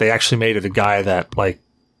remake, they actually made it a guy that like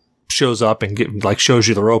shows up and shows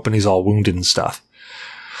you the rope and he's all wounded and stuff.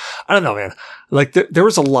 I don't know, man. Like there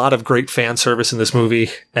was a lot of great fan service in this movie,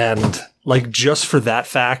 and like just for that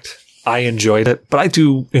fact, I enjoyed it, but I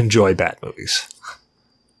do enjoy bad movies.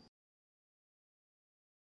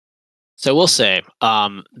 So we'll say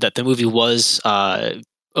that the movie was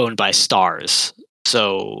owned by Stars,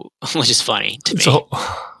 so which is funny to me. So,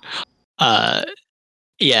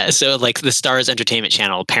 so like the Stars Entertainment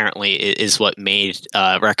Channel apparently is what made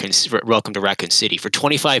Welcome to Raccoon City. For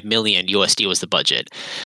 $25 million USD was the budget,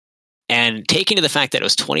 and taking to the fact that it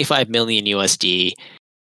was $25 million USD.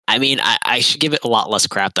 I mean, I should give it a lot less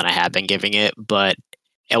crap than I have been giving it, but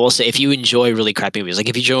I will say if you enjoy really crappy movies, like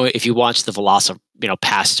if you watch The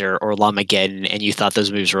Pastor or Lamageddon and you thought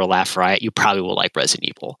those movies were a laugh riot, you probably will like Resident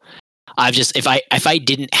Evil. If I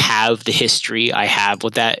didn't have the history I have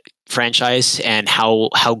with that franchise and how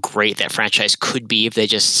great that franchise could be if they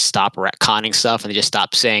just stop retconning stuff and they just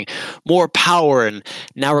stop saying more power and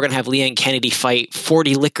now we're going to have Leon Kennedy fight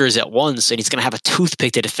 40 lickers at once and he's going to have a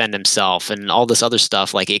toothpick to defend himself and all this other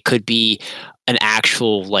stuff, like it could be an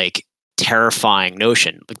actual like terrifying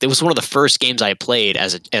notion. Like it was one of the first games I played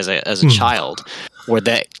as a child where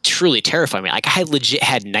that truly terrified me. Like I legit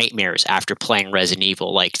had nightmares after playing Resident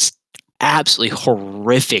Evil, like absolutely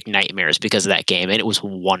horrific nightmares because of that game, and it was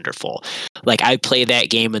wonderful. Like I played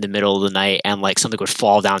that game in the middle of the night and like something would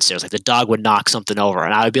fall downstairs, like the dog would knock something over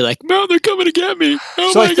and I would be like, "No, they're coming to get me."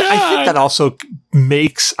 Oh my God. I think that also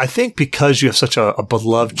makes, I think because you have such a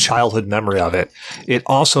beloved childhood memory of it, it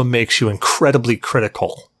also makes you incredibly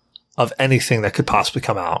critical of anything that could possibly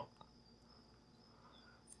come out.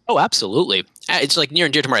 Oh, absolutely. It's like near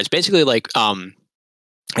and dear to my heart. It's basically like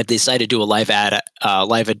they decided to do a live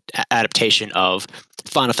adaptation of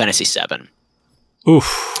Final Fantasy VII.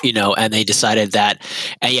 Oof. And they decided that,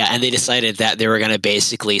 they were going to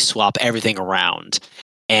basically swap everything around,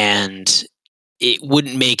 and it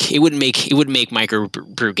wouldn't make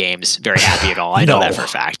microbrew games very happy at all. I know that for a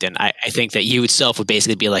fact, and I think that you itself would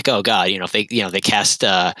basically be like, oh God, if they cast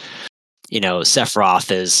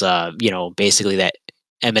Sephiroth as basically that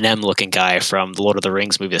Eminem looking guy from the Lord of the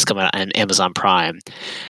Rings movie that's coming out on Amazon Prime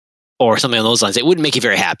or something along those lines, it wouldn't make you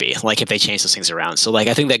very happy, like if they change those things around. So like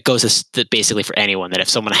I think that goes to basically for anyone, that if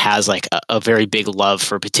someone has like a very big love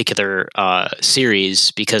for a particular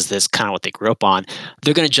series because that's kind of what they grew up on,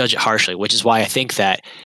 they're going to judge it harshly, which is why I think that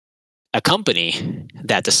a company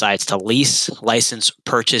that decides to lease, license,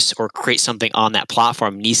 purchase, or create something on that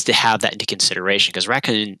platform needs to have that into consideration, because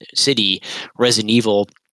Raccoon City, Resident Evil,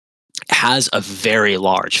 has a very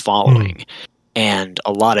large following. And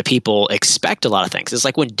a lot of people expect a lot of things. It's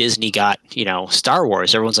like when Disney got, Star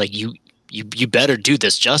Wars. Everyone's like, you better do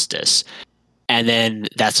this justice. And then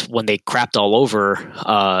that's when they crapped all over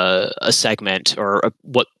a segment, or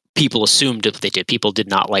what people assumed that they did. People did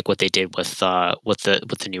not like what they did with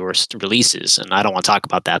the newest releases, and I don't want to talk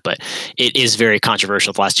about that, but it is very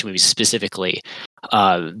controversial. The last two movies specifically,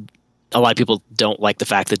 a lot of people don't like the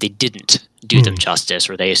fact that they didn't do them justice,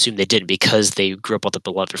 or they assume they didn't, because they grew up with the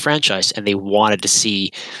beloved franchise and they wanted to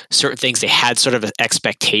see certain things. They had sort of an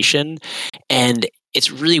expectation, and it's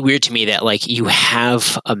really weird to me that, like, you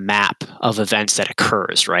have a map of events that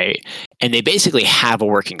occurs, right? And they basically have a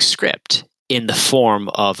working script in the form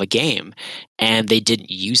of a game, and they didn't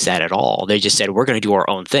use that at all. They just said, we're going to do our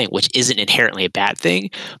own thing, which isn't inherently a bad thing,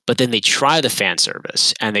 but then they try the fan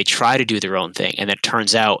service and they try to do their own thing, and it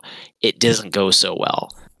turns out it doesn't go so well.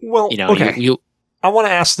 Well, okay. I want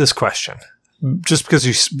to ask this question, just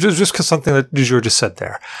because something that you just said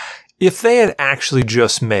there. If they had actually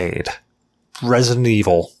just made Resident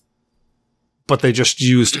Evil, but they just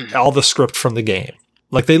used all the script from the game,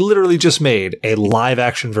 like they literally just made a live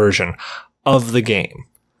action version of the game,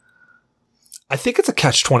 I think it's a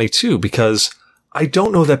catch-22, because I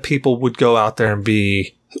don't know that people would go out there and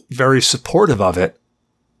be very supportive of it,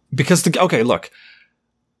 because look,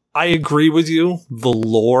 I agree with you. The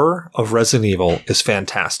lore of Resident Evil is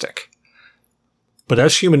fantastic. But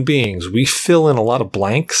as human beings, we fill in a lot of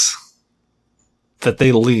blanks that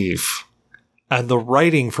they leave. And the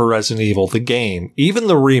writing for Resident Evil, the game, even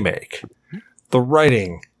the remake, the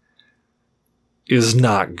writing is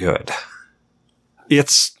not good.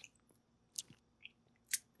 It's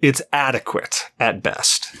adequate at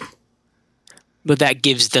best. But that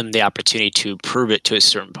gives them the opportunity to prove it to a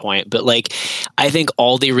certain point. But, like, I think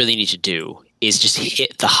all they really need to do is just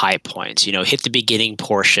hit the high points, hit the beginning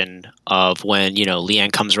portion of when,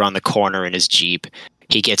 Leon comes around the corner in his Jeep,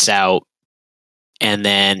 he gets out, and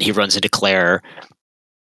then he runs into Claire.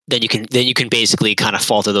 Then you can basically kind of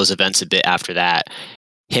fall to those events a bit after that.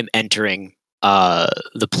 Him entering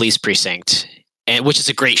the police precinct, and which is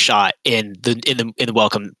a great shot in the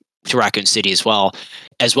Welcome to Raccoon City as well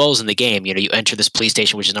as in the game. You enter this police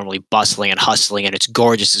station, which is normally bustling and hustling, and it's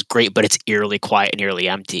gorgeous, it's great, but it's eerily quiet and eerily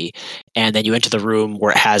empty. And then you enter the room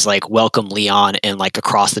where it has like "Welcome Leon" and like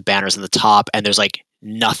across the banners on the top, and there's like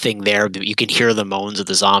nothing there, but you can hear the moans of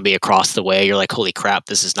the zombie across the way. You're like, holy crap,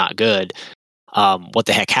 this is not good. What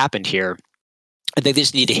the heck happened here? I think they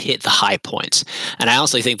just need to hit the high points. And I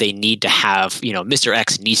also think they need to have, Mr.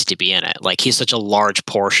 X needs to be in it. Like, he's such a large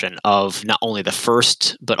portion of not only the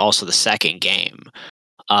first, but also the second game.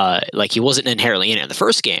 Like, he wasn't inherently in it in the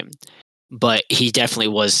first game, but he definitely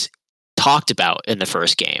was talked about in the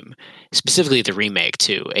first game, specifically the remake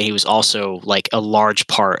too. And he was also like a large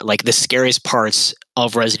part, like the scariest parts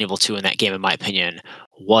of Resident Evil 2 in that game, in my opinion,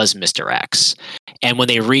 was Mr. X. And when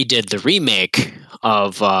they redid the remake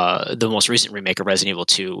of the most recent remake of Resident Evil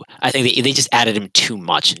 2, I think they just added him too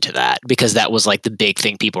much into that, because that was like the big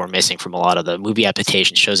thing people were missing from a lot of the movie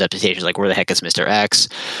adaptations, shows adaptations, like where the heck is Mr. X?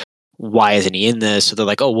 Why isn't he in this? So they're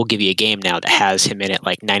like, oh, we'll give you a game now that has him in it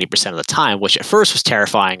like 90% of the time, which at first was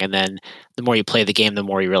terrifying. And then the more you play the game, the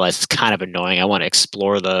more you realize it's kind of annoying. I want to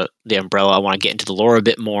explore the umbrella. I want to get into the lore a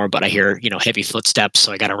bit more, but I hear, heavy footsteps,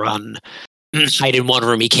 so I got to run. Hide in one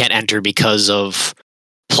room he can't enter because of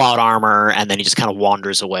plot armor, and then he just kind of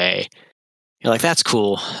wanders away. You're like, that's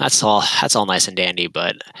cool. That's all nice and dandy,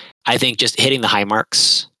 but I think just hitting the high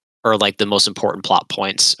marks, or like the most important plot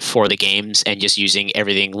points for the games, and just using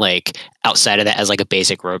everything like outside of that as like a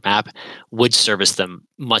basic roadmap, would service them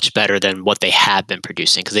much better than what they had been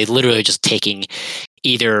producing, because they literally just taking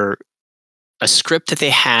either a script that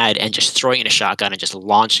they had and just throwing in a shotgun and just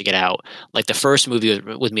launching it out. Like the first movie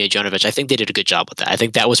with Mia Jovovich, I think they did a good job with that. I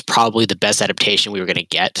think that was probably the best adaptation we were going to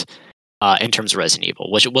get in terms of Resident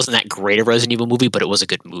Evil, which it wasn't that great a Resident Evil movie, but it was a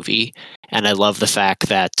good movie. And I love the fact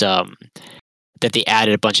that that they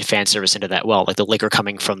added a bunch of fan service into that. Well, like the liquor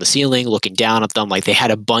coming from the ceiling, looking down at them, like they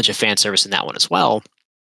had a bunch of fan service in that one as well.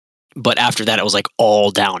 But after that, it was like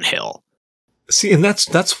all downhill. See, and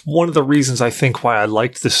that's one of the reasons I think why I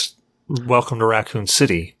liked this Welcome to Raccoon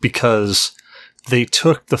City, because they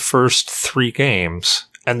took the first 3 games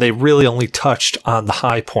and they really only touched on the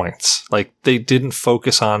high points. Like, they didn't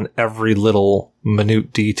focus on every little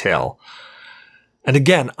minute detail. And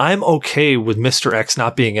again, I'm okay with Mr. X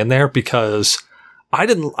not being in there, because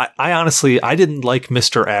I honestly didn't like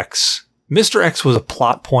Mr. X Mr. X was a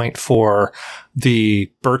plot point for the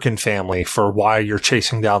Birkin family for why you're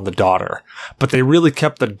chasing down the daughter. But they really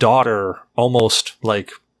kept the daughter almost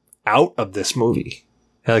like out of this movie.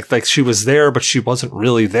 Like she was there, but she wasn't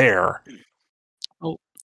really there. Oh,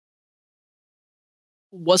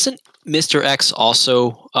 wasn't Mr. X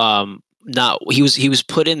also not he was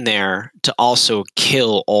put in there to also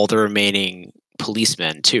kill all the remaining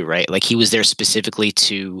policemen too, right? Like he was there specifically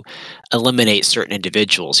to eliminate certain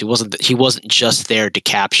individuals. He wasn't just there to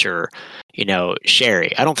capture,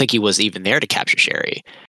 Sherry. I don't think he was even there to capture Sherry.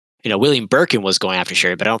 William Birkin was going after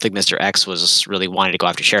Sherry, but I don't think Mr. X was really wanting to go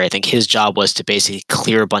after Sherry. I think his job was to basically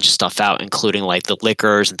clear a bunch of stuff out, including like the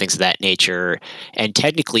liquors and things of that nature. And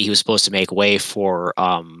technically, he was supposed to make way for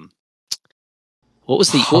what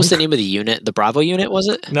was the name of the unit? The Bravo unit, was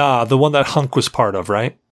it? Nah, the one that Hunk was part of,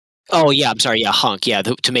 right? Oh yeah, I'm sorry. Yeah, Hunk. Yeah,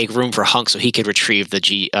 to make room for Hunk so he could retrieve the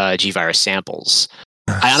G virus samples.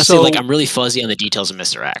 I honestly I'm really fuzzy on the details of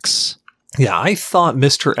Mr. X. Yeah, I thought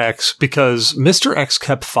Mr. X, because Mr. X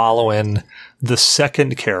kept following the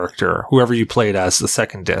second character, whoever you played as the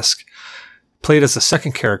second disc, played as the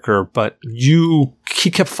second character, but he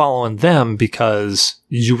kept following them because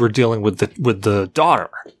you were dealing with the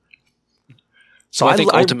daughter. So I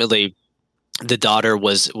think ultimately the daughter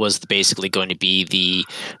was basically going to be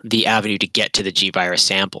the avenue to get to the G virus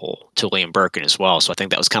sample to William Birkin as well. So I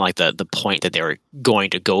think that was kind of like the point that they were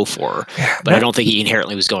going to go for. But I don't think he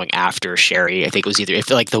inherently was going after Sherry. I think it was either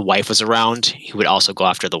if like the wife was around, he would also go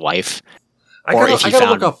after the wife. Or if he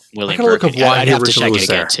found William Birkin, I'd have to check it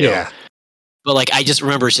again too. Yeah. But like I just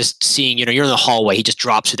remember just seeing, you're in the hallway, he just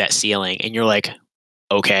drops through that ceiling, and you're like,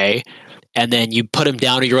 okay. And then you put him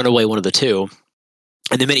down or you run away, one of the two.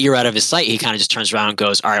 And the minute you're out of his sight, he kind of just turns around and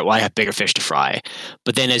goes, all right, well, I have bigger fish to fry.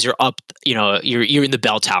 But then as you're up, you're in the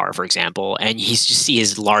bell tower, for example, and you just see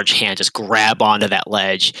his large hand just grab onto that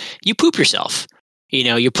ledge. You poop yourself.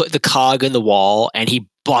 You put the cog in the wall and he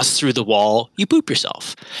busts through the wall. You poop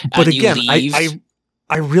yourself. But again,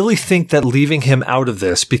 I really think that leaving him out of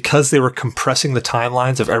this, because they were compressing the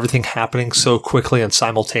timelines of everything happening so quickly and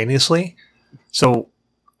simultaneously. So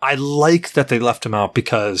I like that they left him out,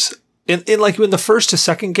 because in the first to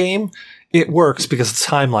second game, it works because the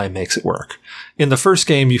timeline makes it work. In the first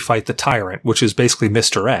game, you fight the Tyrant, which is basically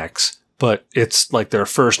Mr. X, but it's like their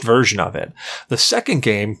first version of it. The second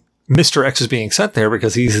game, Mr. X is being sent there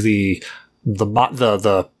because he's the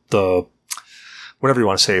whatever you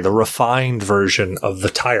want to say, the refined version of the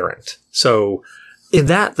Tyrant. So in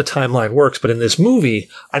that, the timeline works, but in this movie,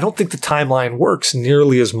 I don't think the timeline works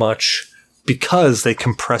nearly as much because they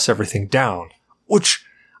compress everything down, which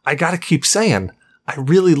I gotta keep saying, I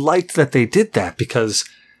really liked that they did that, because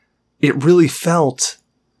it really felt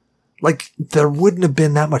like there wouldn't have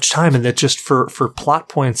been that much time, and that just for plot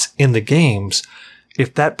points in the games,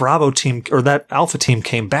 if that Bravo team or that Alpha team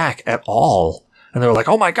came back at all, and they were like,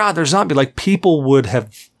 oh my God, they're zombie, like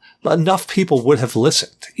enough people would have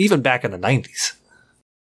listened, even back in the 90s.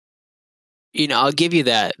 I'll give you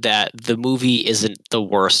that the movie isn't the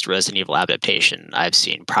worst Resident Evil adaptation I've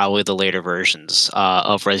seen. Probably the later versions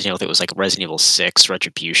of Resident Evil. I think it was like Resident Evil 6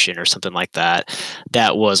 Retribution or something like that.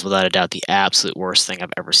 That was without a doubt the absolute worst thing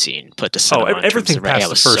I've ever seen put to cinema. Everything past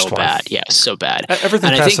the first so one. bad. Yeah, so bad. Everything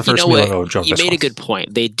and past I think, the first one. You made a good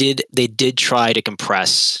point. They did try to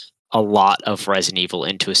compress a lot of Resident Evil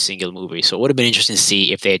into a single movie. So it would have been interesting to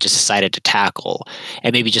see if they had just decided to tackle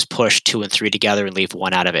and maybe just push 2 and 3 together and leave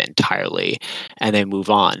 1 out of it entirely and then move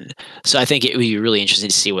on. So I think it would be really interesting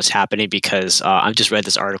to see what's happening, because I've just read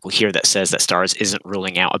this article here that says that Starz isn't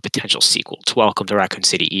ruling out a potential sequel to Welcome to Raccoon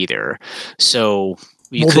City either. So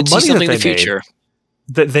you could see something in the future.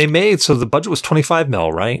 They made, so the budget was 25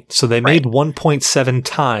 mil, right? So they made 1.7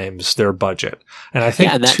 times their budget. And I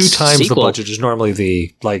think 2 times the budget is normally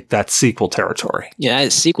that sequel territory. Yeah,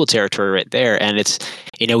 it's sequel territory right there. And it's,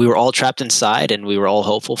 we were all trapped inside and we were all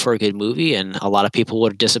hopeful for a good movie, and a lot of people were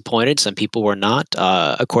disappointed. Some people were not.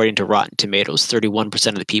 According to Rotten Tomatoes, 31%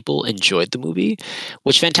 of the people enjoyed the movie,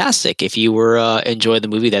 which is fantastic. If you were enjoying the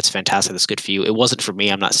movie, that's fantastic. That's good for you. It wasn't for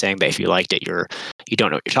me. I'm not saying that if you liked it, you don't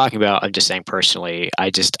know what you're talking about. I'm just saying personally, I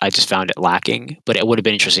just found it lacking. But it would have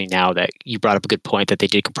been interesting, now that you brought up a good point, that they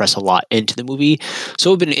did compress a lot into the movie. So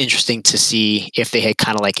it would have been interesting to see if they had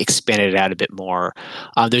kind of like expanded it out a bit more.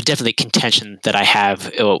 There's definitely contention that I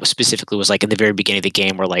have, specifically was like in the very beginning of the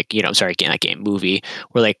game where movie,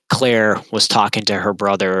 where like Claire was talking to her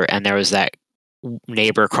brother and there was that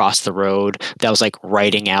neighbor across the road that was like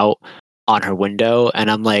writing out on her window, and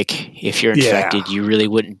I'm like, if you're Yeah. infected, you really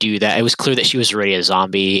wouldn't do that. It was clear that she was already a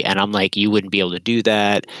zombie, and I'm like, you wouldn't be able to do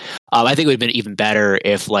that. I think it would have been even better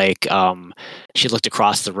if like she looked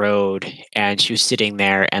across the road and she was sitting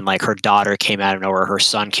there, and like her daughter came out of nowhere, her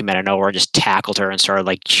son came out of nowhere, and just tackled her and started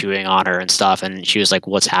like chewing on her and stuff, and she was like,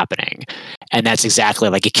 "What's happening?" And that's exactly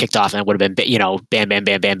like it kicked off, and it would have been bam, bam,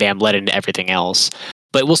 bam, bam, bam, led into everything else.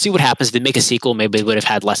 But we'll see what happens. If they make a sequel, maybe they would have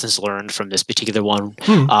had lessons learned from this particular one.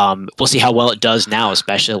 We'll see how well it does now,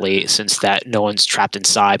 especially since that no one's trapped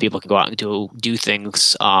inside. People can go out and do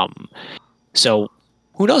things. So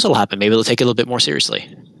who knows what'll happen? Maybe they'll take it a little bit more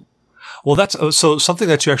seriously. Well, that's so something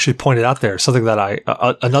that you actually pointed out there. Something that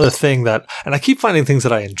another thing that, and I keep finding things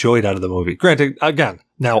that I enjoyed out of the movie. Granted, again,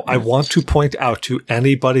 now I want to point out to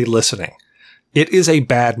anybody listening, it is a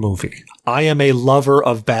bad movie. I am a lover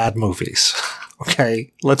of bad movies.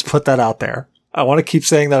 Okay, let's put that out there. I want to keep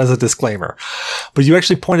saying that as a disclaimer. But you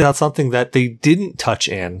actually pointed out something that they didn't touch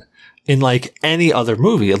in like any other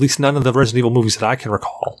movie, at least none of the Resident Evil movies that I can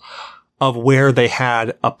recall, of where they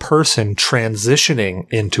had a person transitioning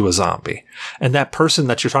into a zombie. And that person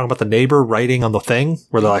that you're talking about, the neighbor writing on the thing,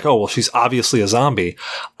 where they're like, oh, well, she's obviously a zombie.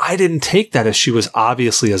 I didn't take that as she was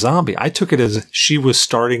obviously a zombie. I took it as she was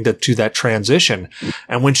starting to do that transition.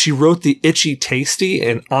 And when she wrote the itchy tasty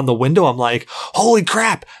and on the window, I'm like, holy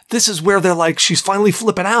crap, this is where they're like, she's finally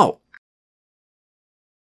flipping out.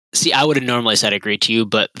 See, I would have normally said agree to you,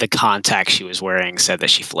 but the contacts she was wearing said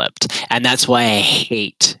that she flipped. And that's why I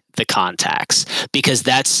hate the contacts, because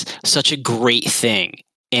that's such a great thing.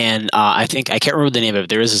 And I can't remember the name of it.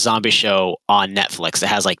 There is a zombie show on Netflix that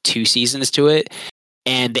has like 2 seasons to it,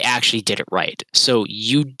 and they actually did it right. So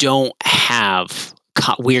you don't have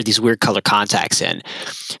these weird color contacts in.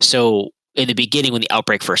 So in the beginning, when the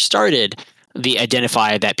outbreak first started, they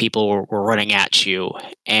identified that people were running at you,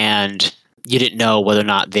 and you didn't know whether or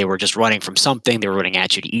not they were just running from something. They were running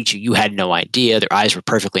at you to eat you. You had no idea. Their eyes were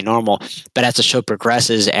perfectly normal. But as the show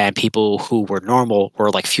progresses and people who were normal were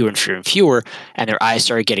like fewer and fewer and fewer, and their eyes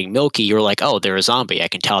started getting milky, you were like, oh, they're a zombie. I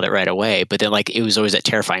can tell that right away. But then like it was always that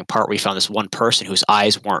terrifying part where you found this one person whose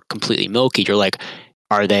eyes weren't completely milky. You're like,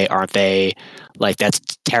 are they? Aren't they? Like, that's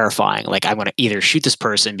terrifying. Like, I'm going to either shoot this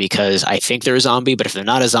person because I think they're a zombie, but if they're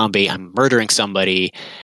not a zombie, I'm murdering somebody.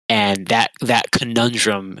 And that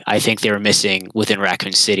conundrum, I think they were missing within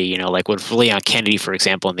Raccoon City. You know, like with Leon Kennedy, for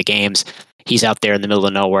example, in the games, he's out there in the middle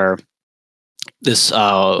of nowhere. This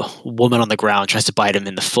woman on the ground tries to bite him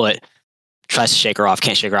in the foot, tries to shake her off,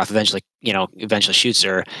 can't shake her off. Eventually shoots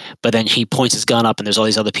her. But then he points his gun up, and there's all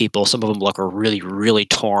these other people. Some of them look really, really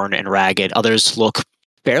torn and ragged. Others look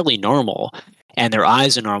fairly normal. And their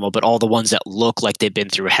eyes are normal, but all the ones that look like they've been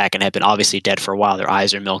through heck and have been obviously dead for a while, their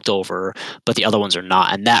eyes are milked over, but the other ones are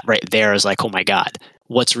not. And that right there is like, oh my God,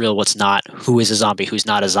 what's real, what's not? Who is a zombie? Who's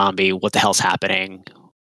not a zombie? What the hell's happening?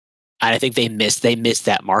 And I think they missed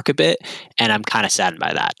that mark a bit, and I'm kind of saddened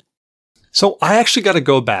by that. So I actually got to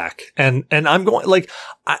go back, and I'm going like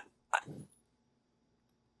I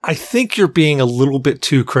think you're being a little bit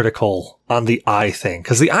too critical on the eye thing,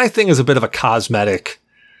 because the eye thing is a bit of a cosmetic.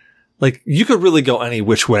 Like, you could really go any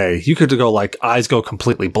which way. You could go like eyes go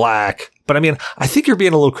completely black. But I mean, I think you're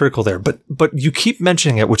being a little critical there, but you keep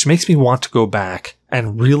mentioning it, which makes me want to go back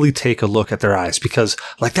and really take a look at their eyes, because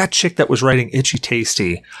like that chick that was writing Itchy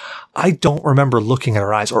Tasty, I don't remember looking at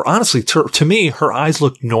her eyes, or honestly, to me, her eyes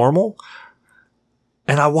looked normal.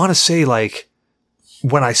 And I want to say, like,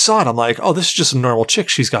 when I saw it, I'm like, oh, this is just a normal chick.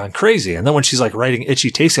 She's gone crazy. And then when she's like writing Itchy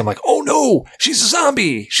Tasty, I'm like, oh no, she's a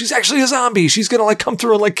zombie. She's actually a zombie. She's going to like come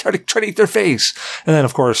through and like try to eat their face. And then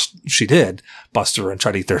of course she did bust her and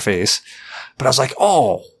try to eat their face. But I was like,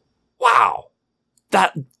 oh, wow,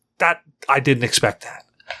 that I didn't expect that.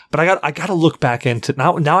 But I got to look back into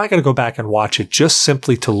now I got to go back and watch it just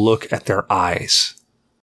simply to look at their eyes.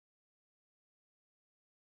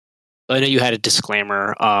 I know you had a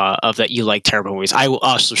disclaimer of that you like terrible movies. I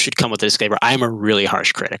also should come with a disclaimer. I'm a really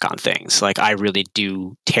harsh critic on things. Like, I really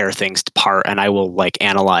do tear things apart, and I will like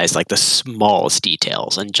analyze like the smallest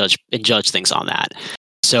details and judge things on that.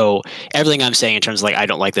 So everything I'm saying in terms of like I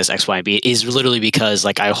don't like this X, Y, and B is literally because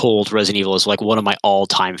like I hold Resident Evil as like one of my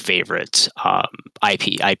all-time favorite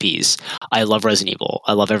IPs. I love Resident Evil.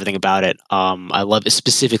 I love everything about it. I love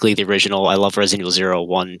specifically the original. I love Resident Evil 0,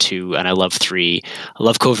 1, 2, and I love 3. I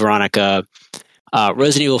love Code Veronica.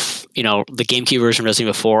 Resident Evil, the GameCube version of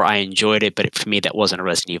Resident Evil 4, I enjoyed it, but for me that wasn't a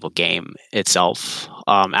Resident Evil game itself.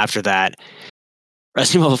 After that,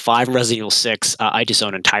 Resident Evil 5 and Resident Evil 6, I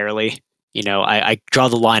disown entirely. I draw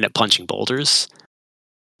the line at punching boulders.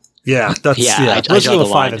 Yeah, that's Resident Evil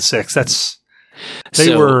 5 and 6.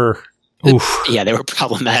 They were Oof. Yeah, they were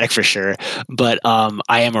problematic for sure. But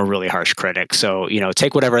I am a really harsh critic. So,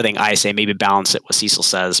 take whatever thing I say, maybe balance it what Cecil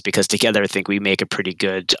says, because together I think we make a pretty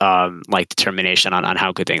good determination on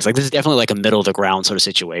how good things. Like, this is definitely like a middle of the ground sort of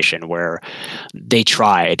situation where they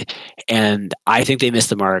tried, and I think they missed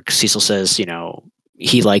the mark. Cecil says,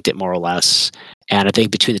 he liked it more or less. And I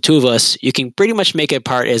think between the two of us, you can pretty much make it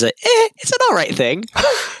apart as it's an all right thing.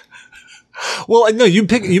 Well, I know you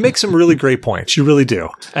make some really great points. You really do.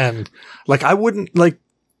 And I wouldn't I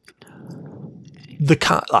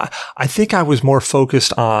think I was more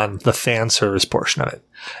focused on the fan service portion of it.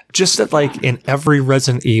 Just that in every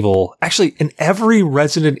Resident Evil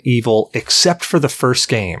except for the first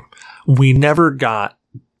game, we never got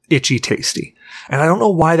itchy tasty. And I don't know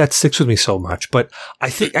why that sticks with me so much, but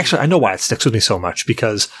I know why it sticks with me so much,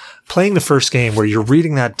 because playing the first game where you're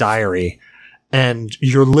reading that diary and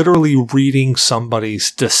you're literally reading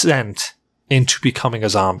somebody's descent into becoming a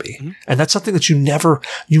zombie. Mm-hmm. And that's something that you never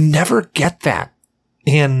get that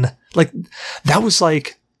in, that was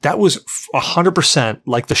 100%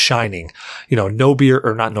 like The Shining, no beer,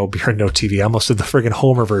 or not no beer, no TV. I almost did the friggin'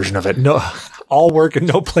 Homer version of it. No, all work and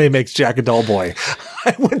no play makes Jack a dull boy.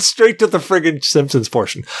 I went straight to the friggin' Simpsons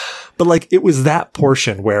portion. But it was that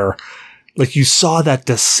portion where you saw that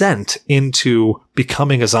descent into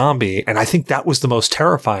becoming a zombie. And I think that was the most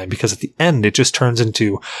terrifying, because at the end, it just turns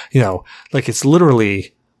into, it's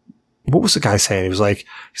literally, what was the guy saying? He's like,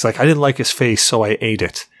 I didn't like his face, so I ate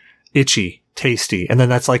it. Itchy, tasty. And then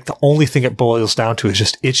that's the only thing it boils down to is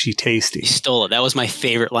just itchy, tasty. He stole it. That was my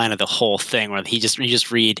favorite line of the whole thing, where you just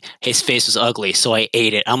read, his face was ugly, so I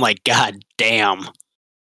ate it. I'm like, God damn.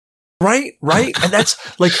 Right. And that's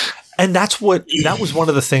that was one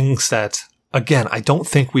of the things that, again, I don't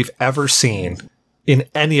think we've ever seen in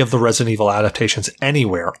any of the Resident Evil adaptations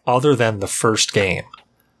anywhere other than the first game,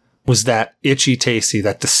 was that itchy tasty,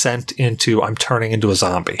 that descent into I'm turning into a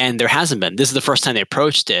zombie. And there hasn't been. This is the first time they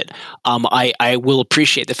approached it. I will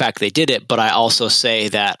appreciate the fact they did it, but I also say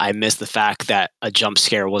that I miss the fact that a jump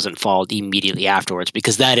scare wasn't followed immediately afterwards,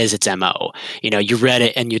 because that is its MO. You read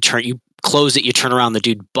it and you close it, you turn around, the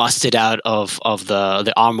dude busted out of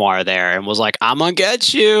the armoire there and was like, I'm gonna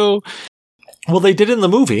get you. Well, they did in the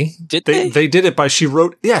movie. Did they? They did it by, she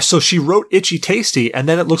wrote itchy tasty, and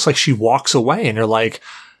then it looks like she walks away, and you're like,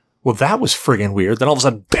 well, that was friggin' weird. Then all of a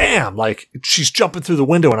sudden, bam, she's jumping through the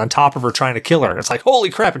window and on top of her trying to kill her. And it's like,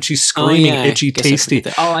 holy crap. And she's screaming itchy tasty.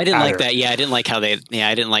 I didn't like that. Yeah. I didn't like how they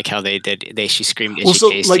did. She screamed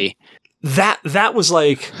itchy tasty. That was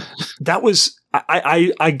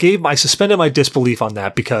I suspended my disbelief on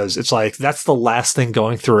that, because it's that's the last thing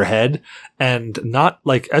going through her head. And not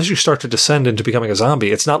as you start to descend into becoming a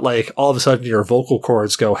zombie, it's not all of a sudden your vocal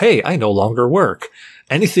cords go, hey, I no longer work.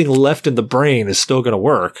 Anything left in the brain is still going to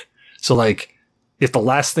work. So if the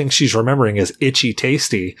last thing she's remembering is itchy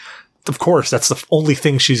tasty, of course, that's the only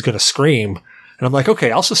thing she's going to scream. And I'm like,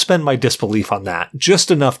 okay, I'll suspend my disbelief on that, just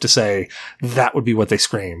enough to say that would be what they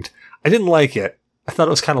screamed. I didn't like it. I thought it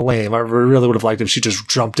was kind of lame. I really would have liked it if she just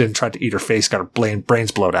jumped in, tried to eat her face, got her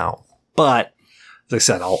brains blown out. But as I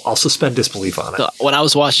said, I'll suspend disbelief on it. So when I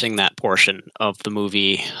was watching that portion of the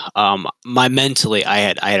movie, my mentally, I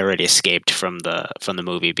had already escaped from the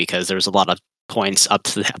movie, because there was a lot of points up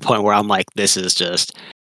to that point where I'm like, this is just,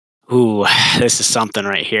 ooh, this is something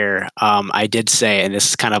right here. I did say, and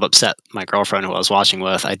this kind of upset my girlfriend who I was watching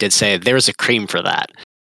with, I did say there was a cream for that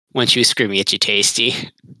when she was screaming itchy tasty.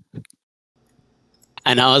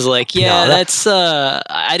 And I was like, yeah, that's,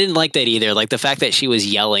 I didn't like that either. The fact that she was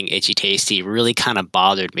yelling itchy tasty really kind of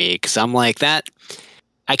bothered me, because I'm like, that,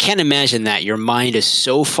 I can't imagine that your mind is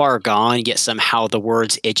so far gone, yet somehow the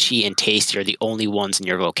words itchy and tasty are the only ones in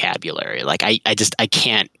your vocabulary. I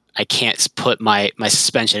can't put my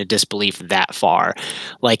suspension of disbelief that far.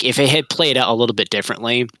 If it had played out a little bit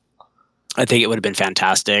differently, I think it would have been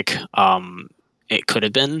fantastic. It could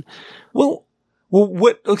have been. Well,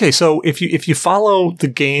 what? Okay, so if you follow the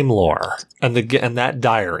game lore and that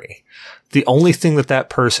diary, the only thing that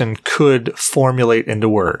person could formulate into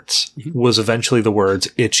words was eventually the words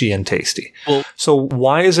itchy and tasty. Well, so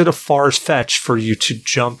why is it a far's fetch for you to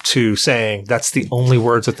jump to saying that's the only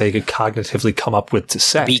words that they could cognitively come up with to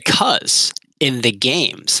say? Because in the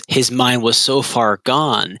games, his mind was so far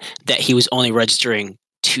gone that he was only registering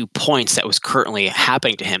 2 points that was currently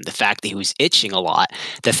happening to him. The fact that he was itching a lot,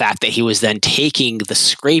 the fact that he was then taking the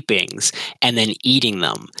scrapings and then eating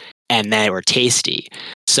them, and they were tasty.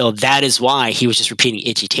 So that is why he was just repeating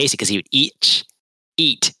itchy tasty, because he would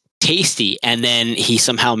eat tasty, and then he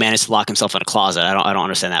somehow managed to lock himself in a closet. I don't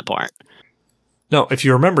understand that part. No, if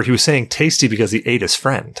you remember, he was saying tasty because he ate his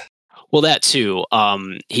friend. Well, that too.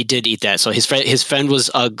 He did eat that. So his friend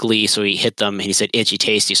was ugly, so he hit them, and he said itchy,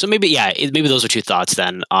 tasty. So maybe maybe those are two thoughts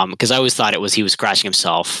then. Because I always thought it was he was scratching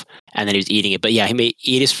himself and then he was eating it. But yeah, he may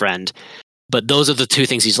eat his friend. But those are the two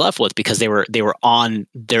things he's left with because they were on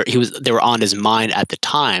they were on his mind at the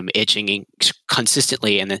time, itching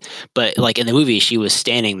consistently. And then, but like in the movie, she was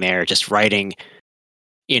standing there just writing,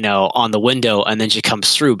 on the window, and then she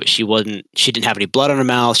comes through, but she didn't have any blood on her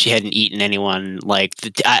mouth. She hadn't eaten anyone. Like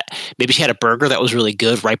maybe she had a burger that was really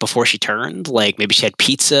good right before she turned. Like maybe she had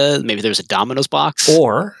pizza. Maybe there was a Domino's box.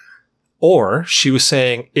 Or she was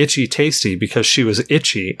saying itchy tasty because she was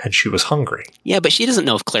itchy and she was hungry. Yeah, but she doesn't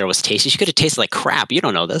know if Claire was tasty. She could have tasted like crap. You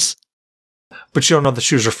don't know this. But you don't know that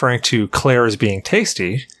she was referring to Claire as being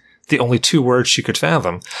tasty. The only two words she could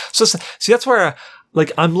fathom. So see, that's where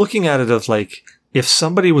I'm looking at it of like, if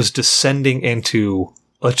somebody was descending into,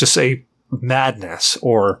 let's just say, madness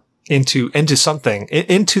or into something,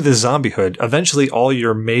 into the zombiehood, eventually all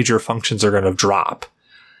your major functions are going to drop.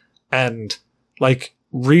 And like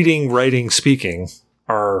reading, writing, speaking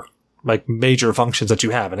are like major functions that you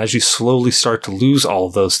have. And as you slowly start to lose all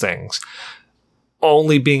of those things,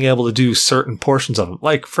 only being able to do certain portions of them.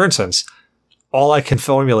 Like, for instance, all I can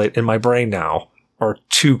formulate in my brain now are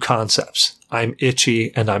two concepts. I'm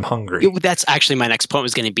itchy and I'm hungry. That's actually my next point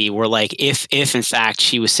was going to be where like if in fact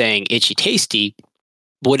she was saying itchy tasty,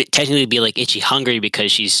 would it technically be like itchy hungry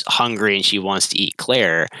because she's hungry and she wants to eat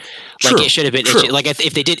Claire? Like it should have been itchy. Like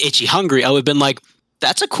if they did itchy hungry, I would have been like,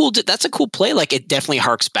 that's a cool play. Like it definitely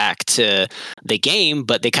harks back to the game,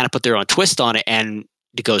 but they kind of put their own twist on it and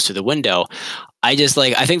it goes through the window. I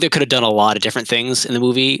think they could have done a lot of different things in the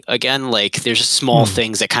movie. Again, like there's just small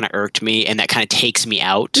things that kind of irked me and that kind of takes me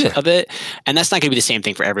out of it. And that's not going to be the same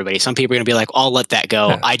thing for everybody. Some people are going to be like, I'll let that go.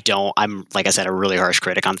 Yeah. I don't. I'm, like I said, a really harsh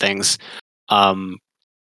critic on things.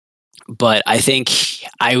 But I think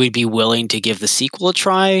I would be willing to give the sequel a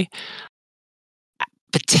try.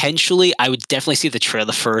 Potentially, I would definitely see the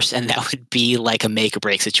trailer first, and that would be like a make or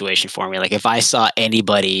break situation for me. Like if I saw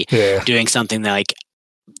anybody doing something that, like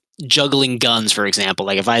juggling guns, for example,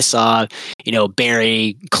 like if I saw,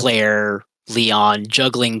 Barry, Claire, Leon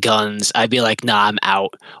juggling guns, I'd be like, nah, I'm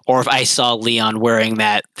out. Or if I saw Leon wearing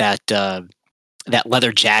that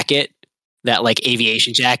leather jacket, that like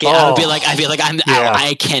aviation jacket, I'd be like, I'm out.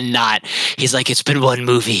 I cannot. He's like, it's been one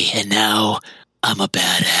movie, and now I'm a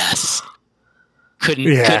badass.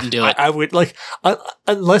 Couldn't do it. I would like,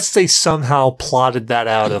 unless they somehow plotted that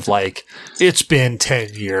out of like, it's been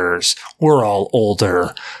 10 years. We're all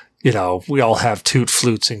older. We all have toot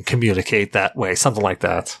flutes and communicate that way. Something like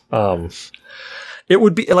that. It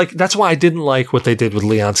would be like, that's why I didn't like what they did with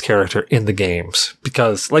Leon's character in the games.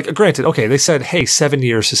 Because like, granted, okay, they said, hey, 7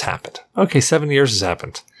 years has happened. Okay, 7 years has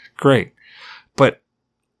happened. Great. But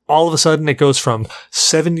all of a sudden it goes from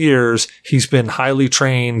 7 years, he's been highly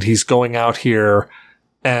trained, he's going out here,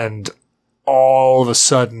 and all of a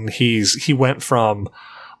sudden he went from,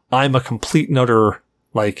 I'm a complete and utter,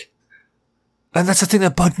 like, and that's the thing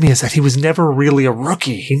that bugged me, is that he was never really a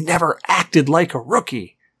rookie. He never acted like a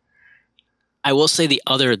rookie. I will say the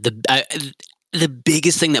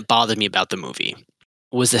biggest thing that bothered me about the movie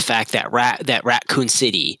was the fact that Raccoon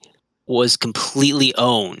City was completely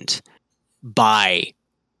owned by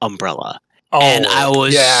Umbrella. And I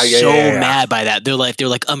was mad by that. They're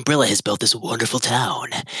like, Umbrella has built this wonderful town,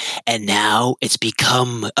 and now it's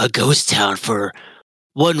become a ghost town for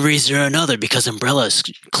one reason or another because Umbrella's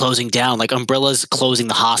closing down. Like Umbrella's closing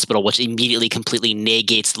the hospital, which immediately completely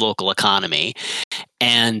negates the local economy.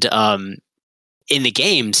 And in the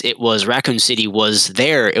games, it was Raccoon City was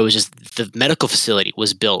there. It was just the medical facility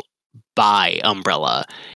was built by Umbrella,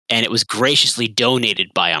 and it was graciously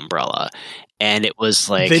donated by Umbrella. And it was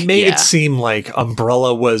like they made it seem like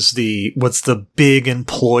Umbrella was the big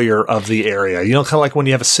employer of the area. Kind of like when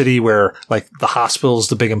you have a city where like the hospital's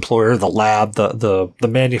the big employer, the lab, the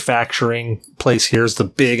manufacturing place here's the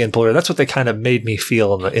big employer. That's what they kind of made me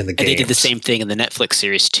feel in the game. They did the same thing in the Netflix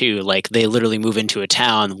series too. Like they literally move into a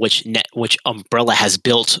town which Umbrella has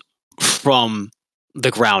built from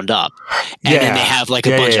the ground up, and then they have like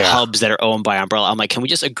a bunch of hubs that are owned by Umbrella. I'm like, can we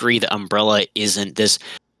just agree that Umbrella isn't this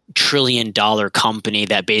trillion-dollar company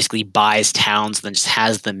that basically buys towns and then just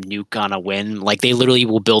has them nuke on a whim? Like they literally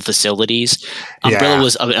will build facilities. Umbrella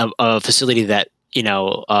was a facility that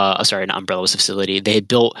sorry, not Umbrella was a facility. They had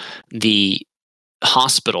built the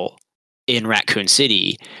hospital in Raccoon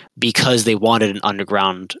City because they wanted an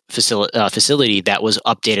underground facility that was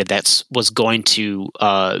updated, that was going to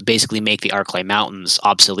basically make the Arclay Mountains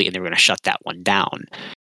obsolete, and they were going to shut that one down.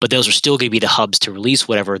 But those were still going to be the hubs to release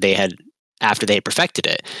whatever they had after they had perfected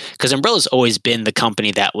it. Because Umbrella's always been the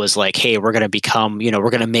company that was like, hey, we're going to become, we're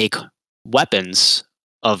going to make weapons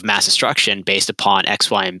of mass destruction based upon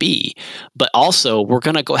X, Y, and B, but also we're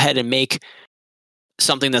going to go ahead and make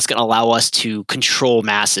something that's going to allow us to control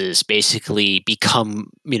masses, basically become,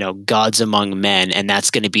 gods among men, and that's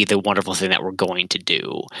going to be the wonderful thing that we're going to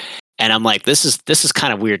do. And I'm like, this is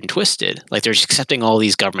kind of weird and twisted. Like, they're accepting all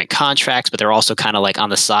these government contracts, but they're also kind of like on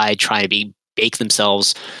the side trying to bake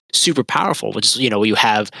themselves super powerful, which is, you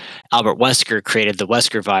have Albert Wesker created the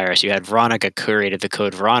Wesker virus. You had Veronica created the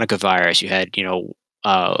Code Veronica virus. You had,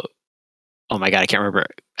 oh my God, I can't remember.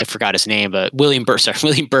 I forgot his name, but William Burke,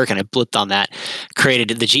 and I blipped on that, created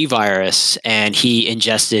the G virus, and he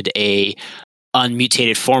ingested a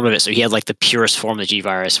unmutated form of it. So he had like the purest form of the G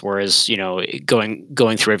virus, whereas, going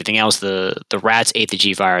through everything else, the rats ate the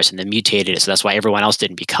G virus and then mutated it. So that's why everyone else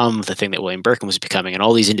didn't become the thing that William Birkin was becoming. And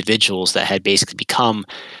all these individuals that had basically become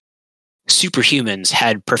superhumans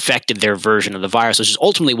had perfected their version of the virus, which is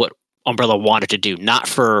ultimately what Umbrella wanted to do, not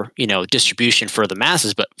for distribution for the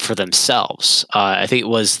masses, but for themselves. I think it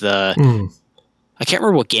was I can't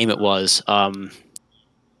remember what game it was.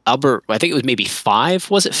 Albert, I think it was maybe 5.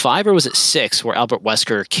 Was it 5 or was it 6? Where Albert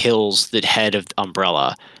Wesker kills the head of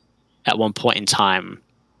Umbrella at one point in time,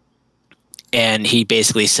 and he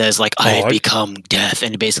basically says like, "I've become death," and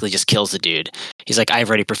he basically just kills the dude. He's like, "I've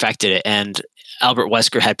already perfected it," and Albert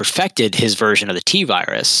Wesker had perfected his version of the T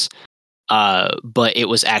virus. But it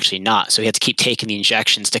was actually not. So he had to keep taking the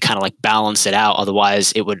injections to kind of like balance it out.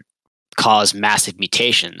 Otherwise, it would cause massive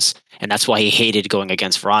mutations. And that's why he hated going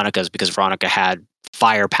against Veronica's, because Veronica had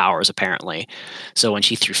fire powers, apparently. So when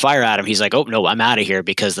she threw fire at him, he's like, "Oh, no, I'm out of here,"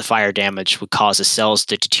 because the fire damage would cause his cells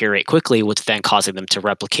to deteriorate quickly, which then causing them to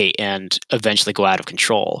replicate and eventually go out of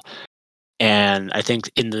control. And I think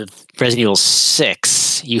in the Resident Evil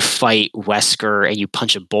 6, you fight Wesker and you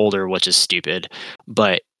punch a boulder, which is stupid.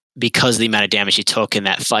 But because of the amount of damage he took in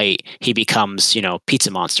that fight, he becomes,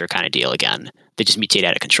 Pizza Monster kind of deal again. They just mutate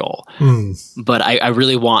out of control. But I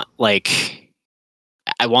really want,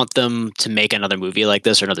 I want them to make another movie like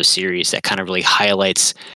this or another series that kind of really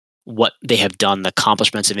highlights what they have done, the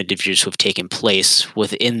accomplishments of individuals who have taken place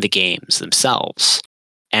within the games themselves,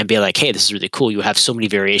 and be like, "Hey, this is really cool. You have so many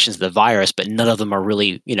variations of the virus, but none of them are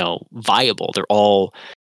really, viable. They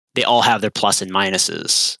all have their plus and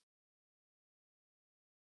minuses."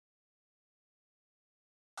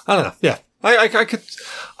 I don't know. Yeah,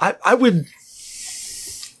 I would.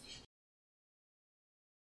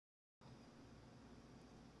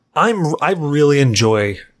 I really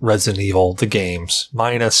enjoy Resident Evil, the games,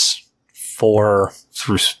 minus 4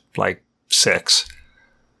 through 6.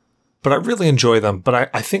 But I really enjoy them. But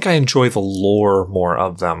I think I enjoy the lore more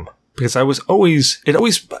of them, because it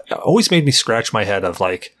always made me scratch my head of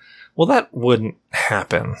like, well, that wouldn't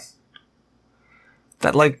happen.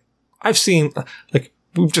 That I've seen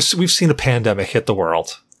we've seen a pandemic hit the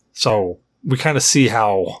world, so we kind of see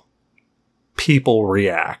how people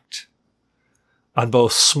react on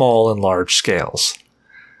both small and large scales,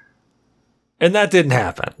 and that didn't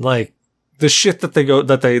happen. Like, the shit that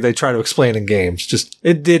they try to explain in games, just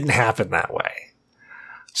it didn't happen that way.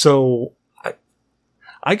 So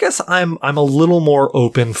I guess I'm a little more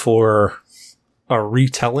open for a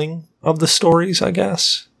retelling of the stories. I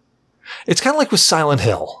guess it's kind of like with Silent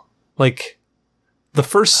Hill, like. The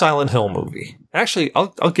first Silent Hill movie. Actually,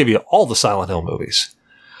 I'll give you all the Silent Hill movies.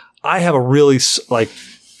 I have a really,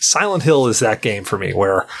 Silent Hill is that game for me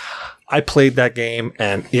where I played that game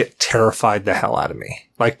and it terrified the hell out of me.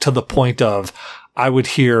 Like, to the point of I would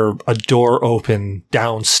hear a door open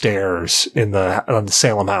downstairs on the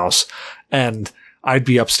Salem house, and I'd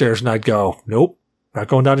be upstairs and I'd go, "Nope, not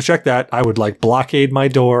going down to check that." I would blockade my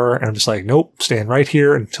door and I'm just like, "Nope, stand right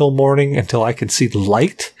here until morning, until I can see the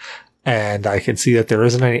light. And I can see that there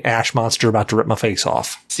isn't any ash monster about to rip my face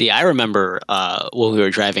off." See, I remember when we were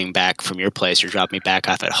driving back from your place, you dropped me back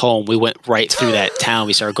off at home. We went right through that town.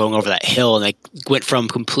 We started going over that hill, and went from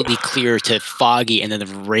completely clear to foggy, and then the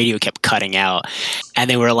radio kept cutting out. And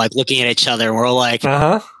then we were looking at each other, and we're like,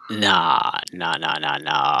 nah. And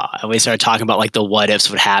we started talking about the what ifs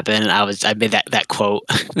would happen. And I made that quote.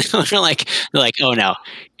 They're like, "Oh no."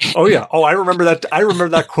 Oh yeah. Oh, I remember that. I remember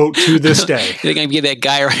that quote to this day. You think I'm gonna be that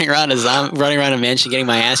guy running around a mansion, getting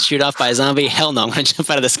my ass chewed off by a zombie? Hell no! I'm gonna jump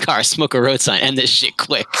out of this car, smoke a road sign, end this shit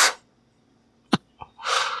quick.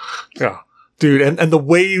 Yeah, dude, and the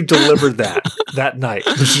way you delivered that night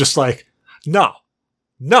was just like, no,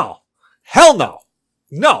 hell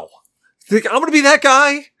no. Think I'm gonna be that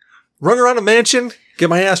guy? Run around a mansion, get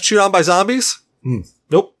my ass chewed on by zombies?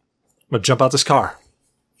 Nope. I'm gonna jump out this car,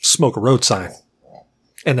 smoke a road sign,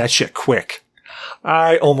 and that shit quick.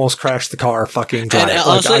 I almost crashed the car fucking driving. And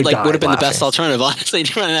honestly, would have been the best alternative, honestly,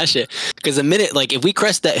 to run that shit. Because the minute, if we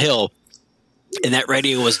crest that hill, and that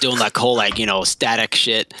radio was doing like whole like static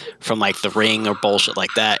shit from like the Ring or bullshit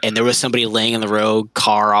like that, and there was somebody laying in the road,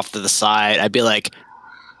 car off to the side, I'd be like,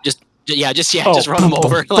 just run them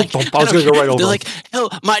over. Like, I was gonna go right over. They're like, oh,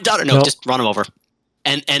 my daughter, no, just run them over.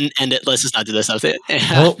 And let's just not do this. Was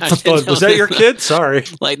that your kid? Sorry.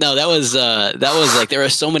 Like, no, that was like, there were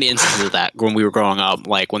so many instances of that when we were growing up.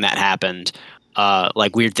 Like when that happened,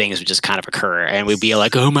 like weird things would just kind of occur, and we'd be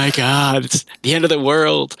like, oh my God, it's the end of the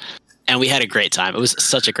world. And we had a great time. It was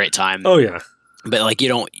such a great time. Oh yeah. But like,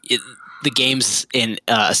 the games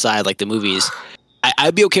aside, like the movies,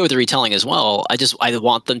 I'd be okay with the retelling as well. I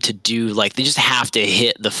want them to do like, they just have to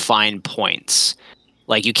hit the fine points.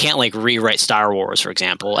 Like you can't like rewrite Star Wars, for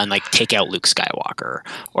example, and like take out Luke Skywalker,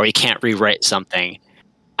 or you can't rewrite something.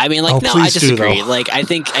 I mean, like, no, I disagree. Like, I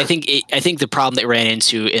think the problem they ran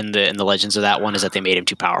into in the Legends of that one is that they made him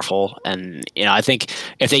too powerful, and I think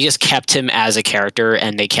if they just kept him as a character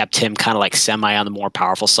and they kept him kind of like semi on the more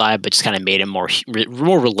powerful side, but just kind of made him more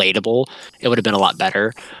relatable, it would have been a lot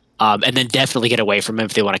better. And then definitely get away from him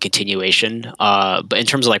if they want a continuation. But in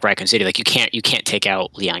terms of like Raccoon City, like you can't take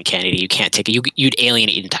out Leon Kennedy. You can't take it. You'd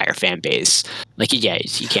alienate an entire fan base. Like you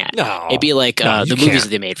can't. No, it'd be like the movies that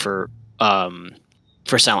they made for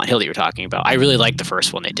Silent Hill that you were talking about. I really liked the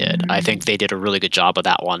first one they did. I think they did a really good job of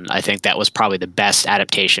that one. I think that was probably the best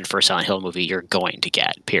adaptation for a Silent Hill movie you're going to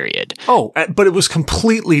get, period. Oh, but it was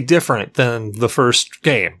completely different than the first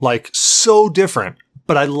game. Like, so different.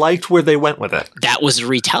 But I liked where they went with it. That was a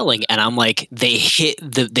retelling, and I'm like, they hit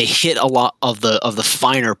a lot of the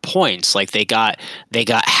finer points. Like they got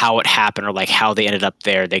how it happened, or like how they ended up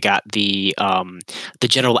there. They got the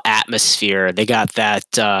general atmosphere. They got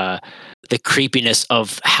that the creepiness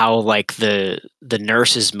of how like the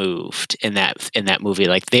nurses moved in that movie.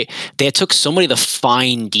 Like they took so many of the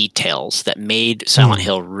fine details that made Silent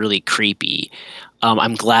Hill really creepy.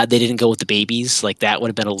 I'm glad they didn't go with the babies. Like that would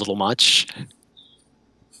have been a little much.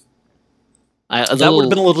 That would have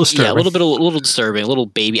been a little disturbing. Yeah, a little disturbing. A little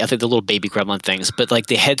baby. I think the little baby gremlin things. But like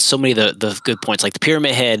they had so many of the good points. Like the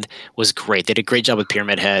Pyramid Head was great. They did a great job with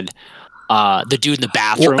Pyramid Head. The dude in the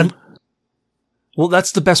bathroom. Well,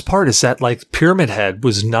 that's the best part, is that like Pyramid Head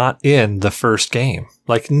was not in the first game.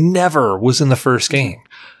 Like never was in the first game.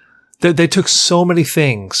 They took so many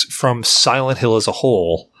things from Silent Hill as a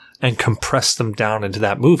whole and compressed them down into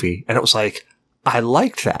that movie. And it was like, I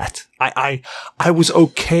liked that. I was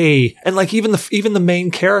okay. And like even the main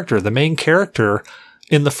character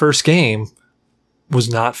in the first game was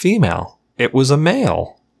not female. It was a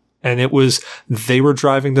male. And they were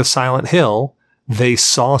driving to Silent Hill. They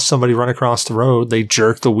saw somebody run across the road. They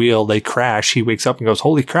jerk the wheel. They crash. He wakes up and goes,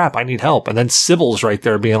 holy crap, I need help. And then Sybil's right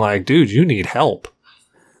there being like, dude, you need help.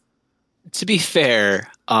 To be fair,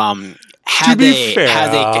 if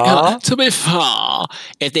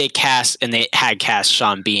they had cast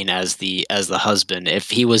Sean Bean as the husband, if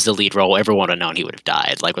he was the lead role, everyone would have known he would have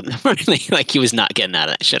died. Like like he was not getting out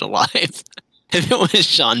of that shit alive. If it was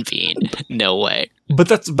Sean Bean, no way. But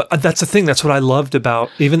that's the thing. That's what I loved about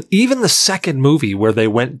even the second movie, where they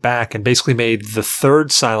went back and basically made the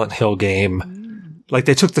third Silent Hill game. Like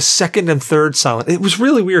they took the second and third It was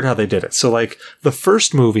really weird how they did it. So like the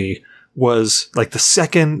first movie was like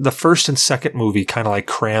the first and second movie kind of like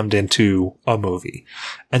crammed into a movie.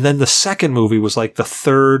 And then the second movie was like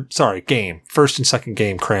first and second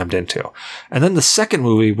game crammed into. And then the second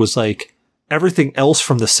movie was like everything else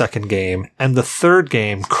from the second game, and the third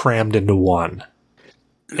game crammed into one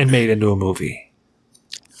and made into a movie.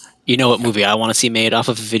 You know what movie I want to see made off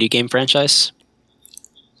of a video game franchise?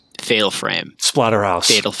 Fatal Frame. Splatterhouse.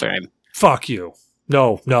 Fatal Frame. Fuck you.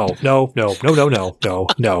 No. Yeah,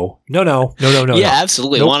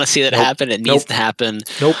 absolutely. I want to see that happen. It needs to happen.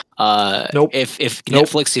 Nope. If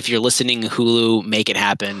Netflix, if you're listening, Hulu, make it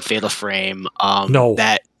happen. Fatal Frame. Don't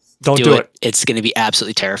do it. It's going to be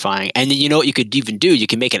absolutely terrifying. And you know what you could even do? You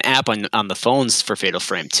can make an app on the phones for Fatal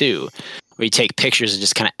Frame too, where you take pictures and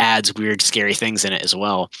just kind of adds weird, scary things in it as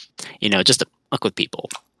well. Just to fuck with people.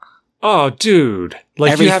 Oh, dude.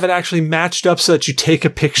 Like you have it actually matched up so that you take a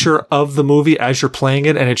picture of the movie as you're playing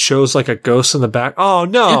it and it shows like a ghost in the back. Oh,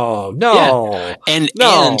 no. Yeah.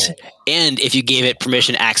 And if you gave it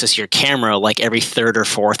permission to access your camera, like every third or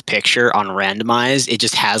fourth picture on randomized, it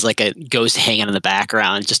just has like a ghost hanging in the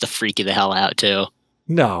background just to freak you the hell out too.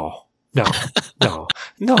 No, Mr.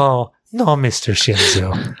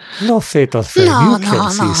 Shinzu. No fatal frame. No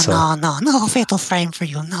fatal frame for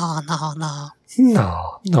you. No.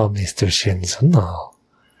 No, Mr. Shinzu, no.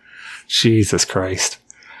 Jesus Christ.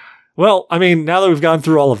 Well, I mean, now that we've gone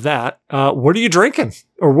through all of that, what are you drinking?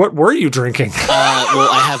 Or what were you drinking? Well,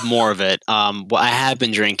 I have more of it. What I have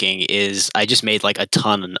been drinking is I just made like a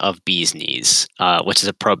ton of bee's knees, which is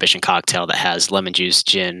a prohibition cocktail that has lemon juice,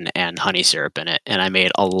 gin, and honey syrup in it. And I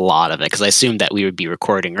made a lot of it because I assumed that we would be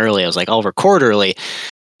recording early. I was like, I'll record early,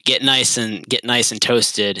 get nice and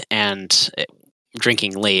toasted, and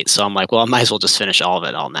drinking late. So I'm like, well, I might as well just finish all of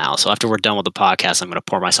it all now. So after we're done with the podcast, I'm going to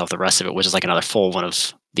pour myself the rest of it, which is like another full one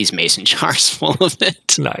of these mason jars full of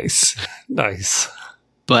it. Nice.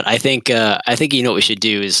 But I think you know what we should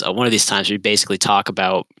do is one of these times we basically talk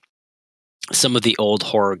about some of the old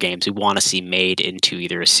horror games we want to see made into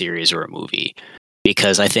either a series or a movie.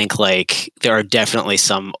 Because I think like there are definitely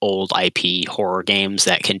some old IP horror games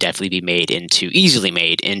that can definitely be easily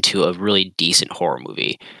made into a really decent horror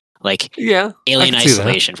movie. Like Alien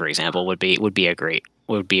Isolation, for example, would be a great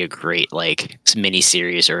like mini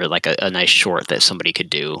series or like a nice short that somebody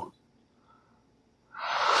could do.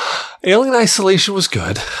 Alien Isolation was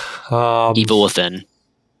good. Evil Within.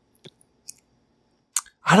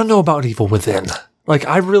 I don't know about Evil Within. Like,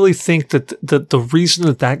 I really think that the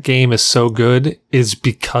reason that game is so good is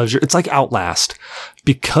because it's like Outlast.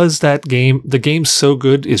 Because the game's so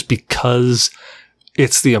good is because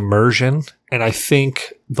it's the immersion. And I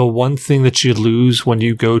think the one thing that you lose when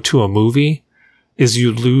you go to a movie is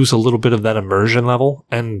you lose a little bit of that immersion level.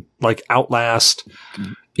 And like Outlast,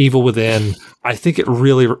 Evil Within, I think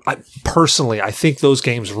I think those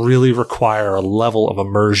games really require a level of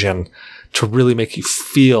immersion to really make you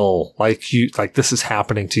feel like this is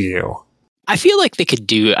happening to you. I feel like they could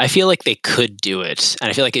do it, and I feel like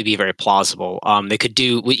it'd be very plausible. They could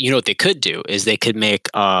do, what they could do is they could make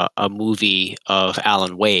a movie of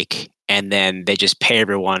Alan Wake, and then they just pay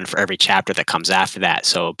everyone for every chapter that comes after that.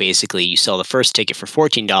 So basically, you sell the first ticket for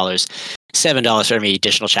 $14, $7 for every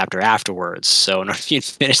additional chapter afterwards. So in order for you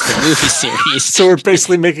to finish the movie series, so we're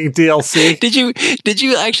basically making DLC. Did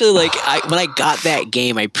you actually when I got that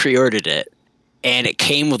game, I pre-ordered it, and it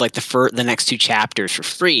came with like the next 2 chapters for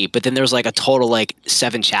free. But then there was like a total like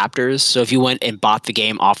 7 chapters. So if you went and bought the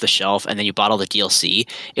game off the shelf and then you bought all the DLC,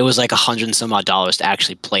 it was like $100 and some odd to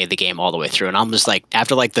actually play the game all the way through. And I'm just like,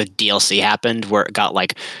 after like the DLC happened where it got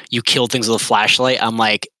like you killed things with a flashlight, I'm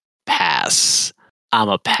like, pass. I'm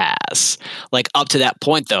a pass. Like up to that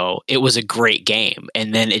point though, it was a great game.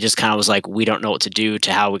 And then it just kind of was like, we don't know what to do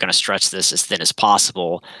to how we're going to stretch this as thin as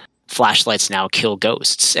possible. Flashlights now kill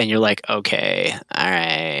ghosts. And you're like, okay, all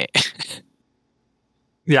right.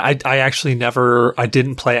 Yeah, I actually I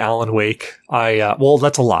didn't play Alan Wake. Well,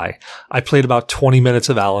 that's a lie. I played about 20 minutes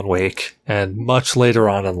of Alan Wake and much later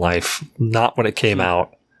on in life, not when it came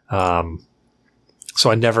out. So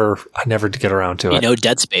I never did get around to it.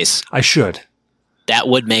 Dead Space. I should. That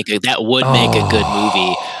would make a good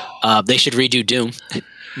movie. They should redo Doom.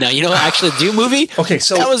 Now, actually, Doom movie? Okay,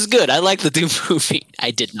 so that was good. I like the Doom movie.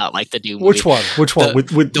 I did not like the Doom movie. Which one? With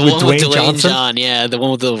Dwayne Johnson? Yeah, the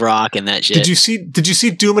one with The Rock and that shit. Did you see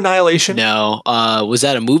Doom Annihilation? No. Was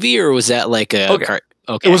that a movie or was that like a... Okay.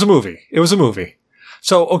 It was a movie.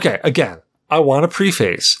 So, okay, again, I want to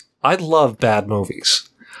preface. I love bad movies.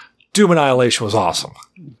 Doom Annihilation was awesome.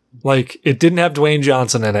 Like, it didn't have Dwayne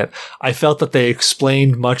Johnson in it. I felt that they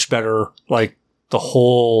explained much better, like, the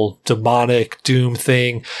whole demonic Doom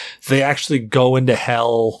thing. They actually go into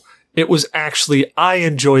hell. It was actually, I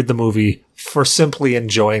enjoyed the movie for simply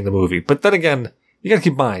enjoying the movie. But then again, you gotta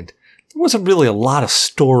keep in mind, there wasn't really a lot of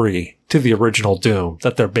story to the original Doom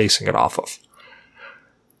that they're basing it off of.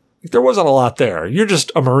 There wasn't a lot there. You're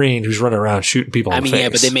just a Marine who's running around shooting people in the face. Yeah,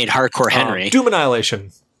 but they made Hardcore Henry. Doom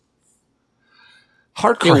Annihilation.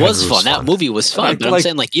 It was fun. That movie was fun, but I'm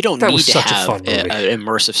saying like you don't need to have an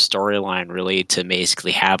immersive storyline really to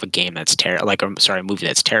basically have a game that's a movie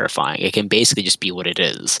that's terrifying. It can basically just be what it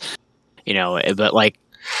is, But like,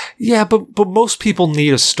 yeah, but most people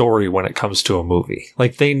need a story when it comes to a movie.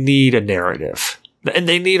 Like they need a narrative, and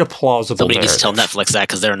they need a plausible. Somebody narrative. Needs to tell Netflix that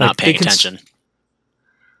because they're not paying attention.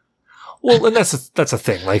 Well, and that's a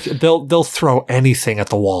thing. Like they'll throw anything at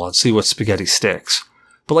the wall and see what spaghetti sticks.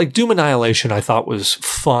 But like Doom Annihilation, I thought was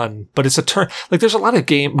fun, but it's there's a lot of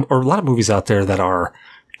movies out there that are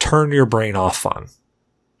turn your brain off fun.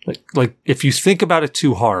 Like if you think about it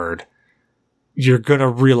too hard, you're gonna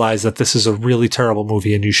realize that this is a really terrible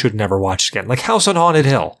movie and you should never watch it again. Like House on Haunted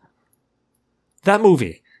Hill. That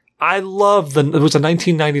movie. I love it was a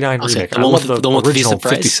 1999 remake. I love the original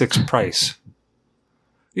 56 price.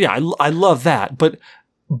 Yeah, I love that. But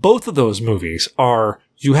both of those movies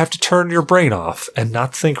you have to turn your brain off and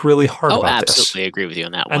not think really hard about this. I absolutely agree with you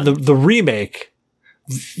on that one. And the remake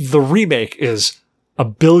is a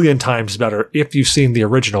billion times better if you've seen the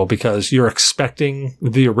original, because you're expecting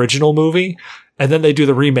the original movie, and then they do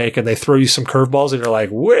the remake and they throw you some curveballs and you're like,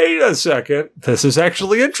 wait a second, this is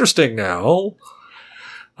actually interesting now.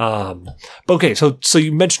 Okay, so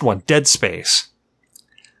you mentioned one, Dead Space.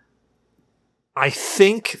 I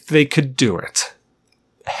think they could do it.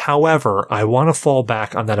 However, I want to fall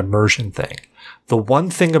back on that immersion thing. The one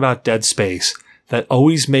thing about Dead Space that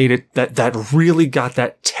always made it, that really got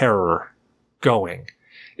that terror going,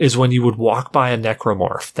 is when you would walk by a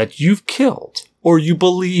necromorph that you've killed, or you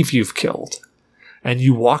believe you've killed, and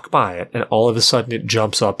you walk by it, and all of a sudden it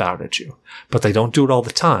jumps up out at you. But they don't do it all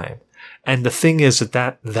the time. And the thing is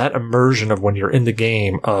that immersion of when you're in the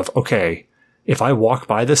game of, okay, if I walk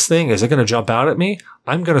by this thing, is it going to jump out at me?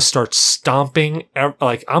 I'm going to start stomping.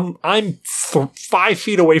 Like I'm 5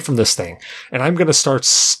 feet away from this thing, and I'm going to start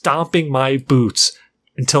stomping my boots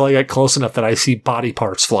until I get close enough that I see body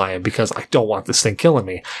parts flying, because I don't want this thing killing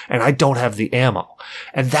me, and I don't have the ammo.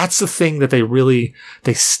 And that's the thing that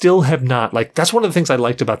they still have not, like, that's one of the things I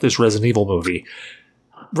liked about this Resident Evil movie.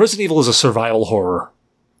 Resident Evil is a survival horror.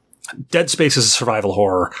 Dead Space is a survival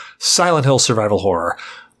horror. Silent Hill survival horror.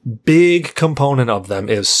 Big component of them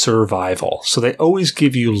is survival. So they always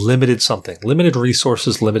give you limited something, limited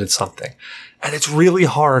resources, limited something. And it's really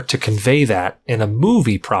hard to convey that in a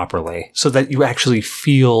movie properly so that you actually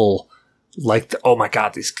feel like, oh my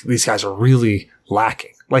God, these guys are really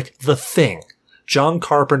lacking. Like The Thing. John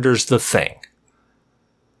Carpenter's The Thing.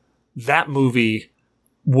 That movie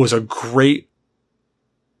was a great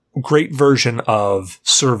version of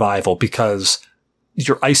survival, because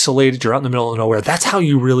you're isolated, you're out in the middle of nowhere. That's how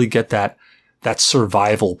you really get that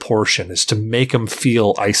survival portion, is to make them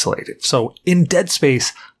feel isolated. So in Dead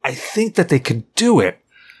Space, I think that they could do it,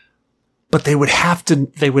 but they would have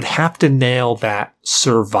to nail that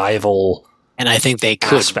survival. And I think they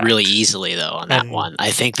could aspect. really easily, though, on that one.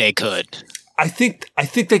 I think they could. I think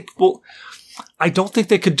they, well, I don't think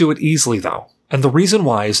they could do it easily, though. And the reason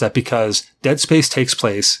why is that because Dead Space takes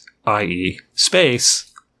place, i.e. space.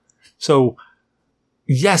 So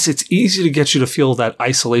yes, it's easy to get you to feel that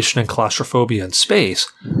isolation and claustrophobia in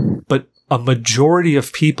space, but a majority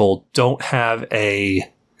of people don't have an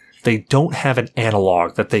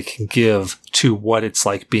analog that they can give to what it's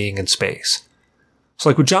like being in space. So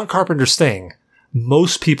like with John Carpenter's Thing,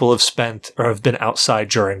 most people have been outside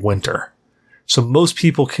during winter. So most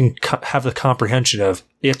people can have the comprehension of,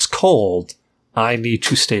 it's cold, I need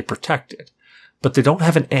to stay protected. But they don't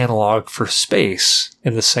have an analog for space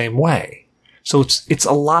in the same way. So it's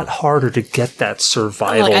a lot harder to get that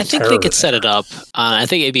survival. I think they could set it up. I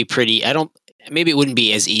think it'd be pretty. Maybe it wouldn't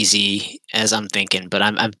be as easy as I'm thinking,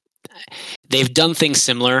 but they've done things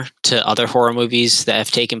similar to other horror movies that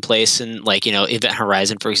have taken place, and Event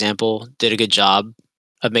Horizon, for example, did a good job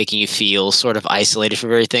of making you feel sort of isolated from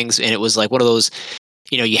very things. And it was like one of those,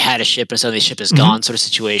 you had a ship and suddenly the ship is gone sort of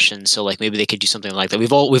situation. So like maybe they could do something like that.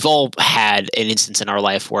 We've all had an instance in our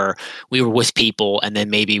life where we were with people and then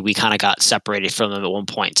maybe we kind of got separated from them at one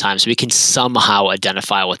point in time. So we can somehow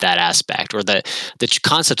identify with that aspect, or the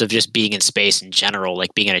concept of just being in space in general,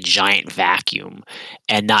 like being in a giant vacuum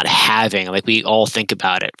and not having, like, we all think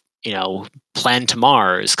about it, Plan to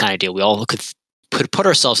Mars kind of deal. We all could put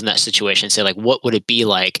ourselves in that situation and say, like, what would it be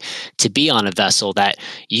like to be on a vessel that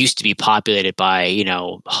used to be populated by,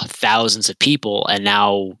 thousands of people, and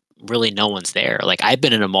now really no one's there. Like, I've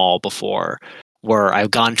been in a mall before where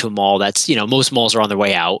I've gone to a mall that's, most malls are on their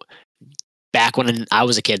way out. Back when I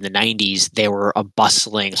was a kid in the 90s, they were a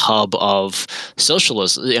bustling hub of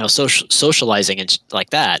socialism, socializing and like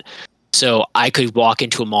that. So I could walk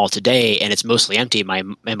into a mall today and it's mostly empty. In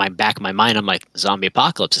my back of my mind, I'm like, zombie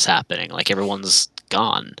apocalypse is happening. Like, everyone's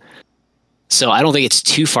gone. So I don't think it's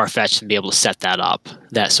too far-fetched to be able to set that up,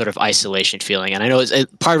 that sort of isolation feeling. And I know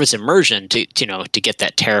part of it's immersion to get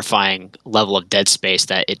that terrifying level of dead space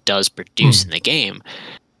that it does produce in the game.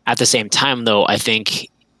 At the same time, though, I think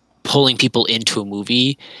pulling people into a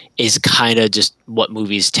movie is kind of just what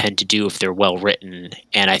movies tend to do if they're well written,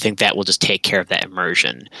 and I think that will just take care of that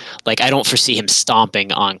immersion. Like, I don't foresee him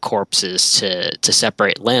stomping on corpses to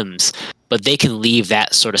separate limbs, but they can leave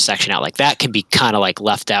that sort of section out. Like, that can be kind of like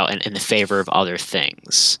left out in the favor of other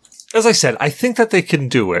things. As I said, I think that they can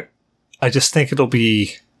do it. I just think it'll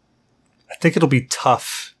be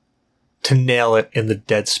tough to nail it in the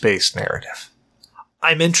Dead Space narrative.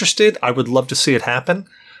 I'm interested. I would love to see it happen.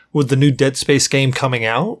 With the new Dead Space game coming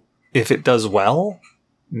out, if it does well,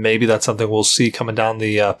 maybe that's something we'll see coming down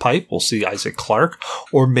the pipe. We'll see Isaac Clarke,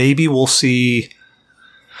 or maybe we'll see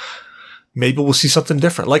something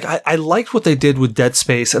different. Like, I liked what they did with Dead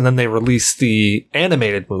Space, and then they released the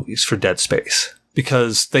animated movies for Dead Space.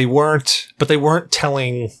 because they weren't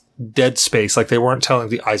telling Dead Space, like they weren't telling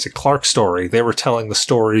the Isaac Clarke story. They were telling the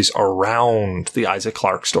stories around the Isaac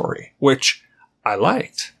Clarke story, which I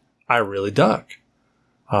liked. I really dug.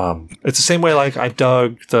 It's the same way like I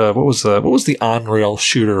dug what was the on-rail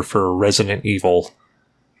shooter for Resident Evil?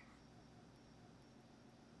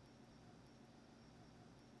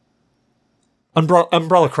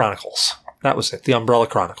 Umbrella Chronicles. That was it. The Umbrella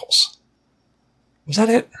Chronicles. Was that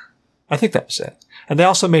it? I think that was it. And they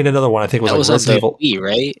also made another one. I think it was Resident Evil. Wii,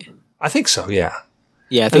 right? I think so. Yeah.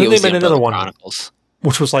 Yeah, I think they made another one, Chronicles,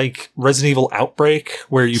 which was like Resident Evil Outbreak,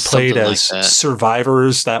 where you played as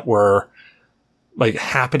survivors that were like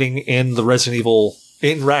happening in the Resident Evil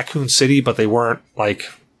in Raccoon City, but they weren't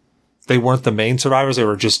the main survivors. They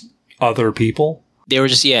were just other people. They were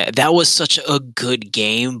just, that was such a good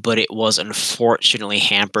game, but it was unfortunately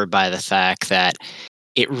hampered by the fact that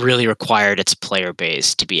it really required its player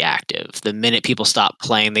base to be active. The minute people stopped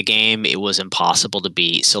playing the game, it was impossible to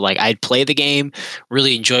beat. So like I'd play the game,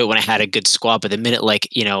 really enjoy it when I had a good squad, but the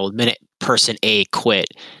minute person A quit,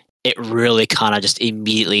 it really kind of just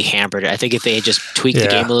immediately hampered it. I think if they had just tweaked the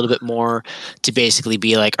game a little bit more to basically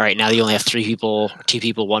be like, all right, now you only have 3 people, 2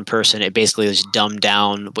 people, 1 person, it basically just dumbed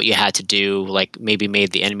down what you had to do, like maybe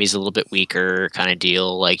made the enemies a little bit weaker kind of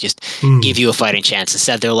deal, like just give you a fighting chance.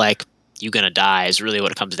 Instead, they're like, you're gonna die is really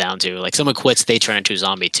what it comes down to. Like someone quits, they turn into a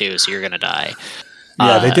zombie too, so you're gonna die.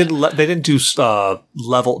 Yeah, they didn't do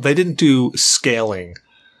level. They didn't do scaling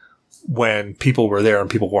when people were there and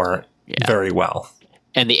people weren't very well.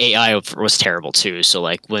 And the AI was terrible too. So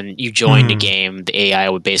like when you joined a game, the AI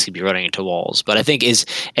would basically be running into walls. But I think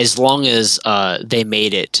as long as they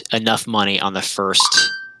made it enough money on the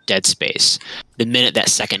first Dead Space, the minute that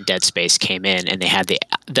second Dead Space came in and they had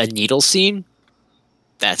the needle scene,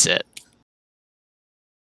 that's it.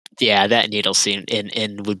 Yeah, that needle scene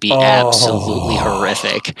in would be absolutely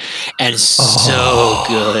horrific and so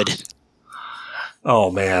good.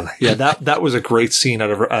 Oh man, yeah, that was a great scene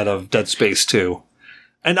out of Dead Space 2.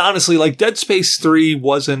 And honestly, like Dead Space 3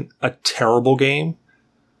 wasn't a terrible game.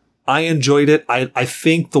 I enjoyed it. I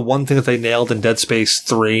think the one thing that they nailed in Dead Space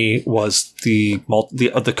 3 was the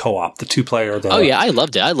co-op, the 2-player. Oh yeah, I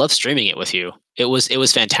loved it. I loved streaming it with you. It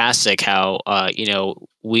was fantastic how I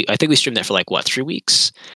think we streamed that for 3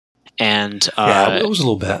 weeks. And it was a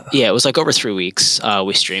little bit. Yeah, it was like over 3 weeks.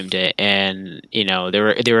 We streamed it, and there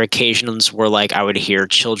were occasions where I would hear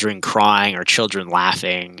children crying or children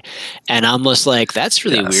laughing, and I'm just like, that's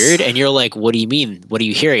really weird. And you're like, what do you mean? What are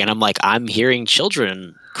you hearing? And I'm like, I'm hearing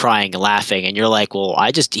children crying and laughing. And you're like, well,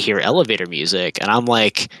 I just hear elevator music. And I'm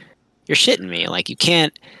like, you're shitting me. Like you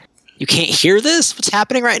can't hear this? What's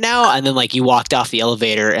happening right now? And then you walked off the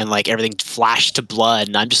elevator and everything flashed to blood.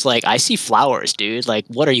 And I'm just like, I see flowers, dude. Like,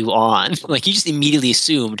 what are you on? You just immediately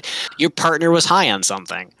assumed your partner was high on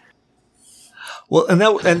something. Well,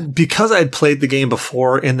 and because I had played the game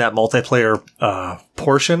before in that multiplayer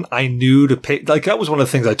portion, I knew to pay. That was one of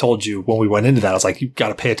the things I told you when we went into that. I was like, you got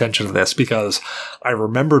to pay attention to this because I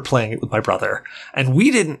remembered playing it with my brother, and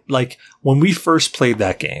we didn't when we first played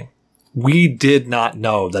that game. We did not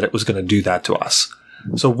know that it was going to do that to us.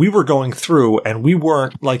 So we were going through and we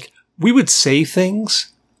weren't we would say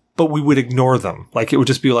things, but we would ignore them. It would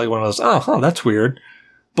just be one of those, that's weird.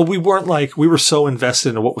 But we weren't we were so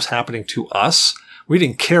invested in what was happening to us. We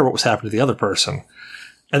didn't care what was happening to the other person.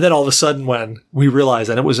 And then all of a sudden when we realized,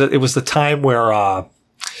 and it was the time where,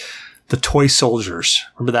 the toy soldiers,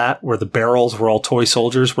 remember that? Where the barrels were all toy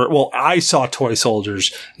soldiers? I saw toy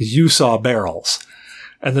soldiers. You saw barrels.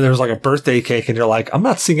 And then there was a birthday cake and you're like, I'm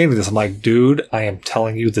not seeing any of this. I'm like, dude, I am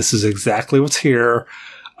telling you, this is exactly what's here.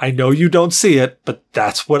 I know you don't see it, but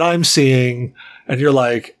that's what I'm seeing. And you're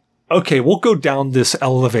like, okay, we'll go down this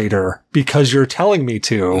elevator because you're telling me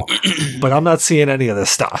to, but I'm not seeing any of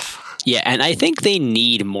this stuff. Yeah, and I think they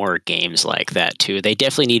need more games like that too. They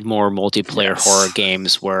definitely need more multiplayer horror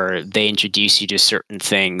games where they introduce you to certain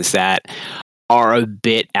things that are a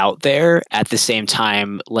bit out there at the same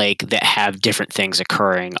time, that have different things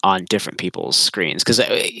occurring on different people's screens. Because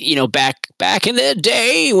back in the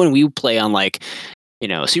day when we play on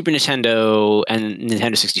Super Nintendo and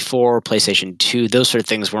Nintendo 64, PlayStation 2, those sort of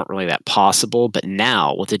things weren't really that possible. But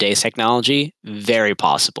now with today's technology, very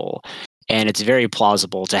possible. And it's very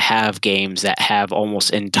plausible to have games that have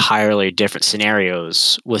almost entirely different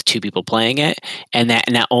scenarios with 2 people playing it. And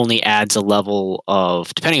that only adds a level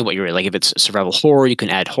of, depending on what you're if it's survival horror, you can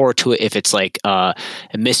add horror to it. If it's a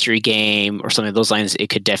mystery game or something of those lines, it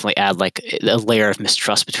could definitely add a layer of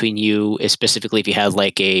mistrust between you, specifically if you had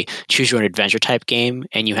a choose your own adventure type game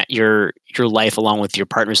and you your life along with your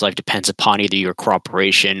partner's life depends upon either your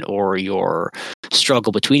cooperation or your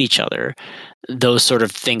struggle between each other. Those sort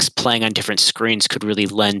of things playing on different screens could really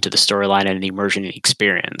lend to the storyline and the immersion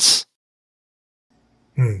experience.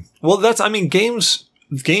 Well, games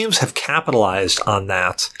have capitalized on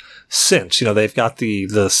that since, they've got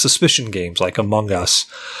the suspicion games like Among Us,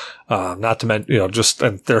 not to mention,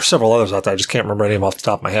 and there are several others out there. I just can't remember any of them off the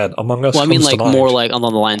top of my head. Among Us. Well, I mean, like more like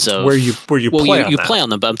along the lines of where you play on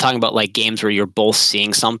them, but I'm talking about like games where you're both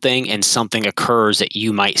seeing something and something occurs that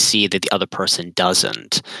you might see that the other person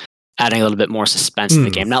doesn't. Adding a little bit more suspense in the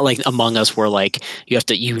game. Not like Among Us where like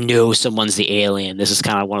someone's the alien. This is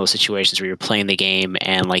kind of one of those situations where you're playing the game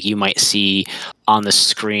and like you might see on the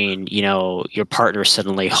screen, your partner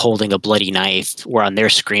suddenly holding a bloody knife, where on their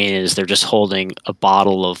screen they're just holding a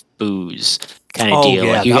bottle of booze kind of deal.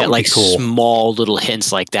 Yeah, like you get like cool. small little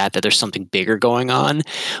hints like that there's something bigger going on,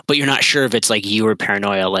 but you're not sure if it's like you or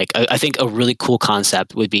paranoia. Like I think a really cool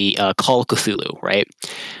concept would be Call of Cthulhu, right?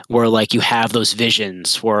 Where like you have those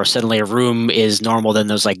visions where suddenly a room is normal, then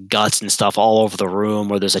there's like guts and stuff all over the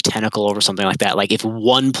room, or there's a tentacle over something like that. Like if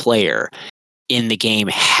one player in the game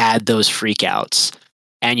had those freakouts,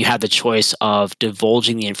 and you have the choice of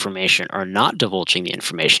divulging the information or not divulging the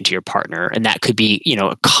information to your partner, and that could be,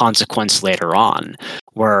 a consequence later on,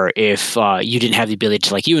 where if you didn't have the ability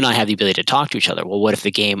to, like you and I have the ability to talk to each other, well, what if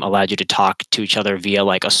the game allowed you to talk to each other via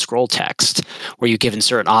like a scroll text, where you give in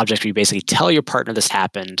certain objects where you basically tell your partner this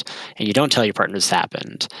happened, and you don't tell your partner this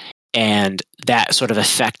happened, and that sort of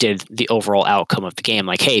affected the overall outcome of the game.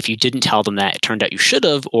 Like, hey, if you didn't tell them that, it turned out you should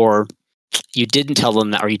have, or you didn't tell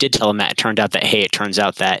them that, or you did tell them that, it turned out that, hey, it turns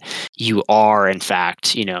out that you are in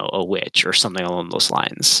fact, a witch or something along those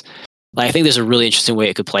lines. Like, I think there's a really interesting way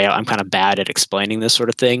it could play out. I'm kind of bad at explaining this sort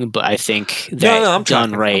of thing, but I think that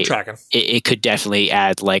done right, it could definitely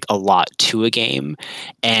add like a lot to a game,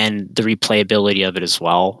 and the replayability of it as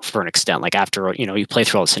well, for an extent. Like after, you play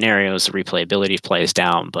through all the scenarios, the replayability plays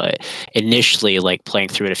down, but initially like playing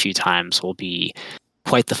through it a few times will be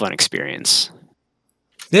quite the fun experience.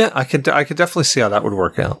 Yeah, I could definitely see how that would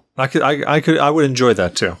work out. I would enjoy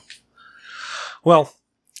that too. Well,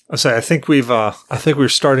 I think we're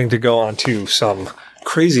starting to go on to some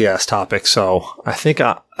crazy ass topics. So I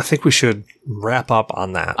think we should wrap up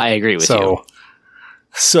on that. I agree with you.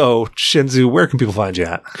 So Shinzu, where can people find you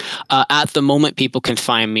at? At the moment, people can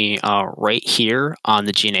find me right here on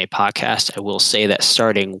the G.N.A podcast. I will say that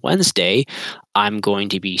starting Wednesday, I'm going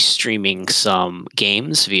to be streaming some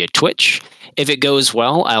games via Twitch. If it goes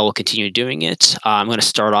well, I will continue doing it. I'm going to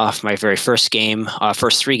start off my very first game.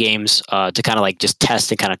 First 3 games to kind of like just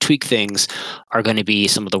test and kind of tweak things are going to be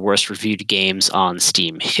some of the worst reviewed games on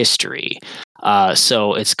Steam history.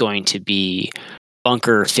 So it's going to be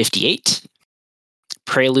Bunker 58,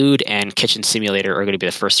 Prelude, and Kitchen Simulator are going to be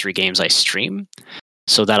the first 3 games I stream.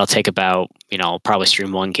 So that'll take about, probably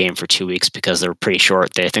stream 1 game for 2 weeks because they're pretty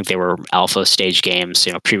short. I think they were alpha stage games,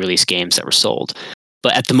 pre-release games that were sold.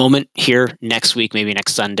 But at the moment here, next week, maybe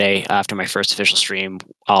next Sunday, after my first official stream,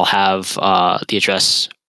 I'll have the address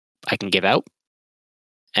I can give out,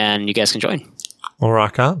 and you guys can join. Well,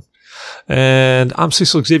 rock on. And I'm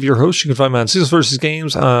Cecil Xavier, your host. You can find me on Cecil vs.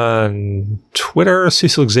 Games on Twitter,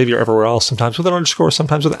 Cecil Xavier everywhere else, sometimes with an underscore,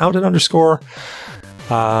 sometimes without an underscore.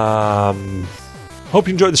 Hope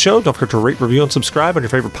you enjoyed the show. Don't forget to rate, review, and subscribe on your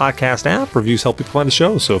favorite podcast app. Reviews help people find the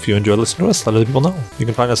show, so if you enjoy listening to us, let other people know. You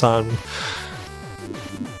can find us on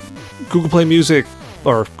Google Play Music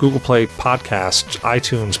or Google Play Podcast,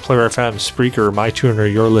 iTunes, Player FM, Spreaker,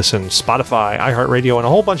 MyTuner, Your Listen, Spotify, iHeartRadio, and a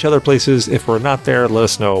whole bunch of other places. If we're not there, let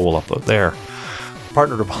us know. We'll upload there.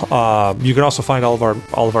 You can also find all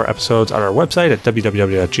of our episodes on our website at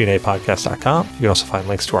www.gnapodcast.com. You can also find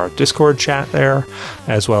links to our Discord chat there,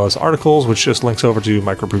 as well as articles, which just links over to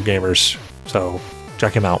Microbrew Gamers. So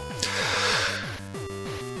check him out.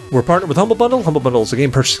 We're partnered with Humble Bundle. Humble Bundle is a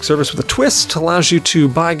game purchasing service with a twist. Allows you to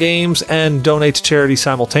buy games and donate to charity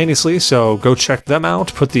simultaneously. So go check them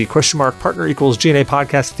out. Put the !partner equals G.N.A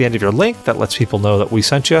podcast at the end of your link. That lets people know that we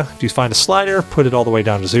sent you. If you find a slider, put it all the way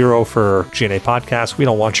down to 0 for G.N.A podcast. We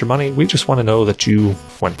don't want your money. We just want to know that you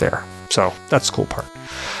went there. So that's the cool part.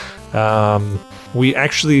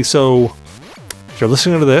 So if you're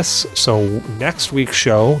listening to this, so next week's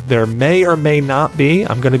show, there may or may not be.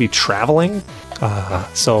 I'm going to be traveling.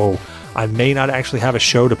 So I may not actually have a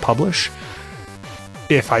show to publish.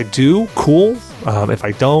 If I do, cool. If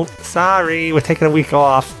I don't, sorry, we're taking a week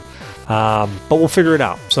off. But we'll figure it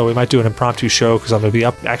out. So we might do an impromptu show because I'm going to be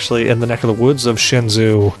up actually in the neck of the woods of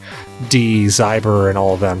Shinzu, D, Zyber, and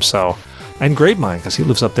all of them. So, and Gravemind because he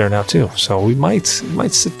lives up there now too. So we might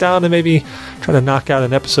sit down and maybe try to knock out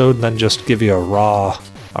an episode and then just give you a raw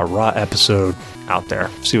episode out there.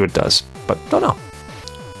 See what it does. But don't know.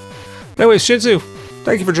 Anyways, Shinzu,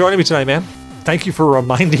 thank you for joining me tonight, man. Thank you for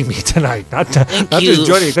reminding me tonight. Not Thank you. just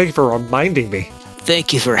joining me, thank you for reminding me.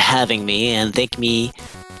 Thank you for having me, and thank me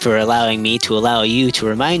for allowing me to allow you to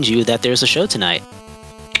remind you that there's a show tonight.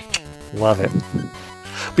 Love it.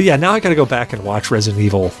 But yeah, now I got to go back and watch Resident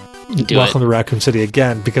Evil Welcome to Raccoon City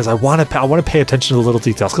again because I want to pay attention to the little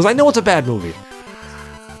details because I know it's a bad movie.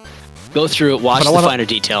 Go through it, watch the finer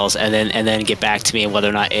details, and then get back to me on whether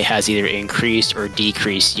or not it has either increased or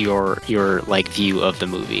decreased your like view of the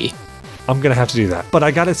movie. I'm gonna have to do that. But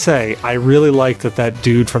I gotta say, I really liked that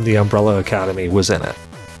dude from the Umbrella Academy was in it.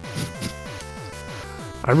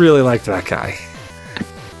 I really liked that guy.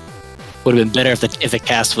 Would have been better if the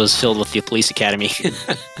cast was filled with the police academy.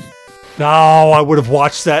 No, I would have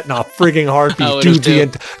watched that in a frigging heartbeat.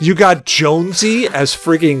 Dude, you got Jonesy as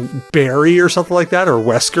frigging Barry or something like that, or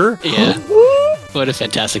Wesker. Yeah. What a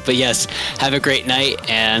fantastic. But yes, have a great night,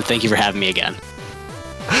 and thank you for having me again.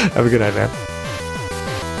 Have a good night, man.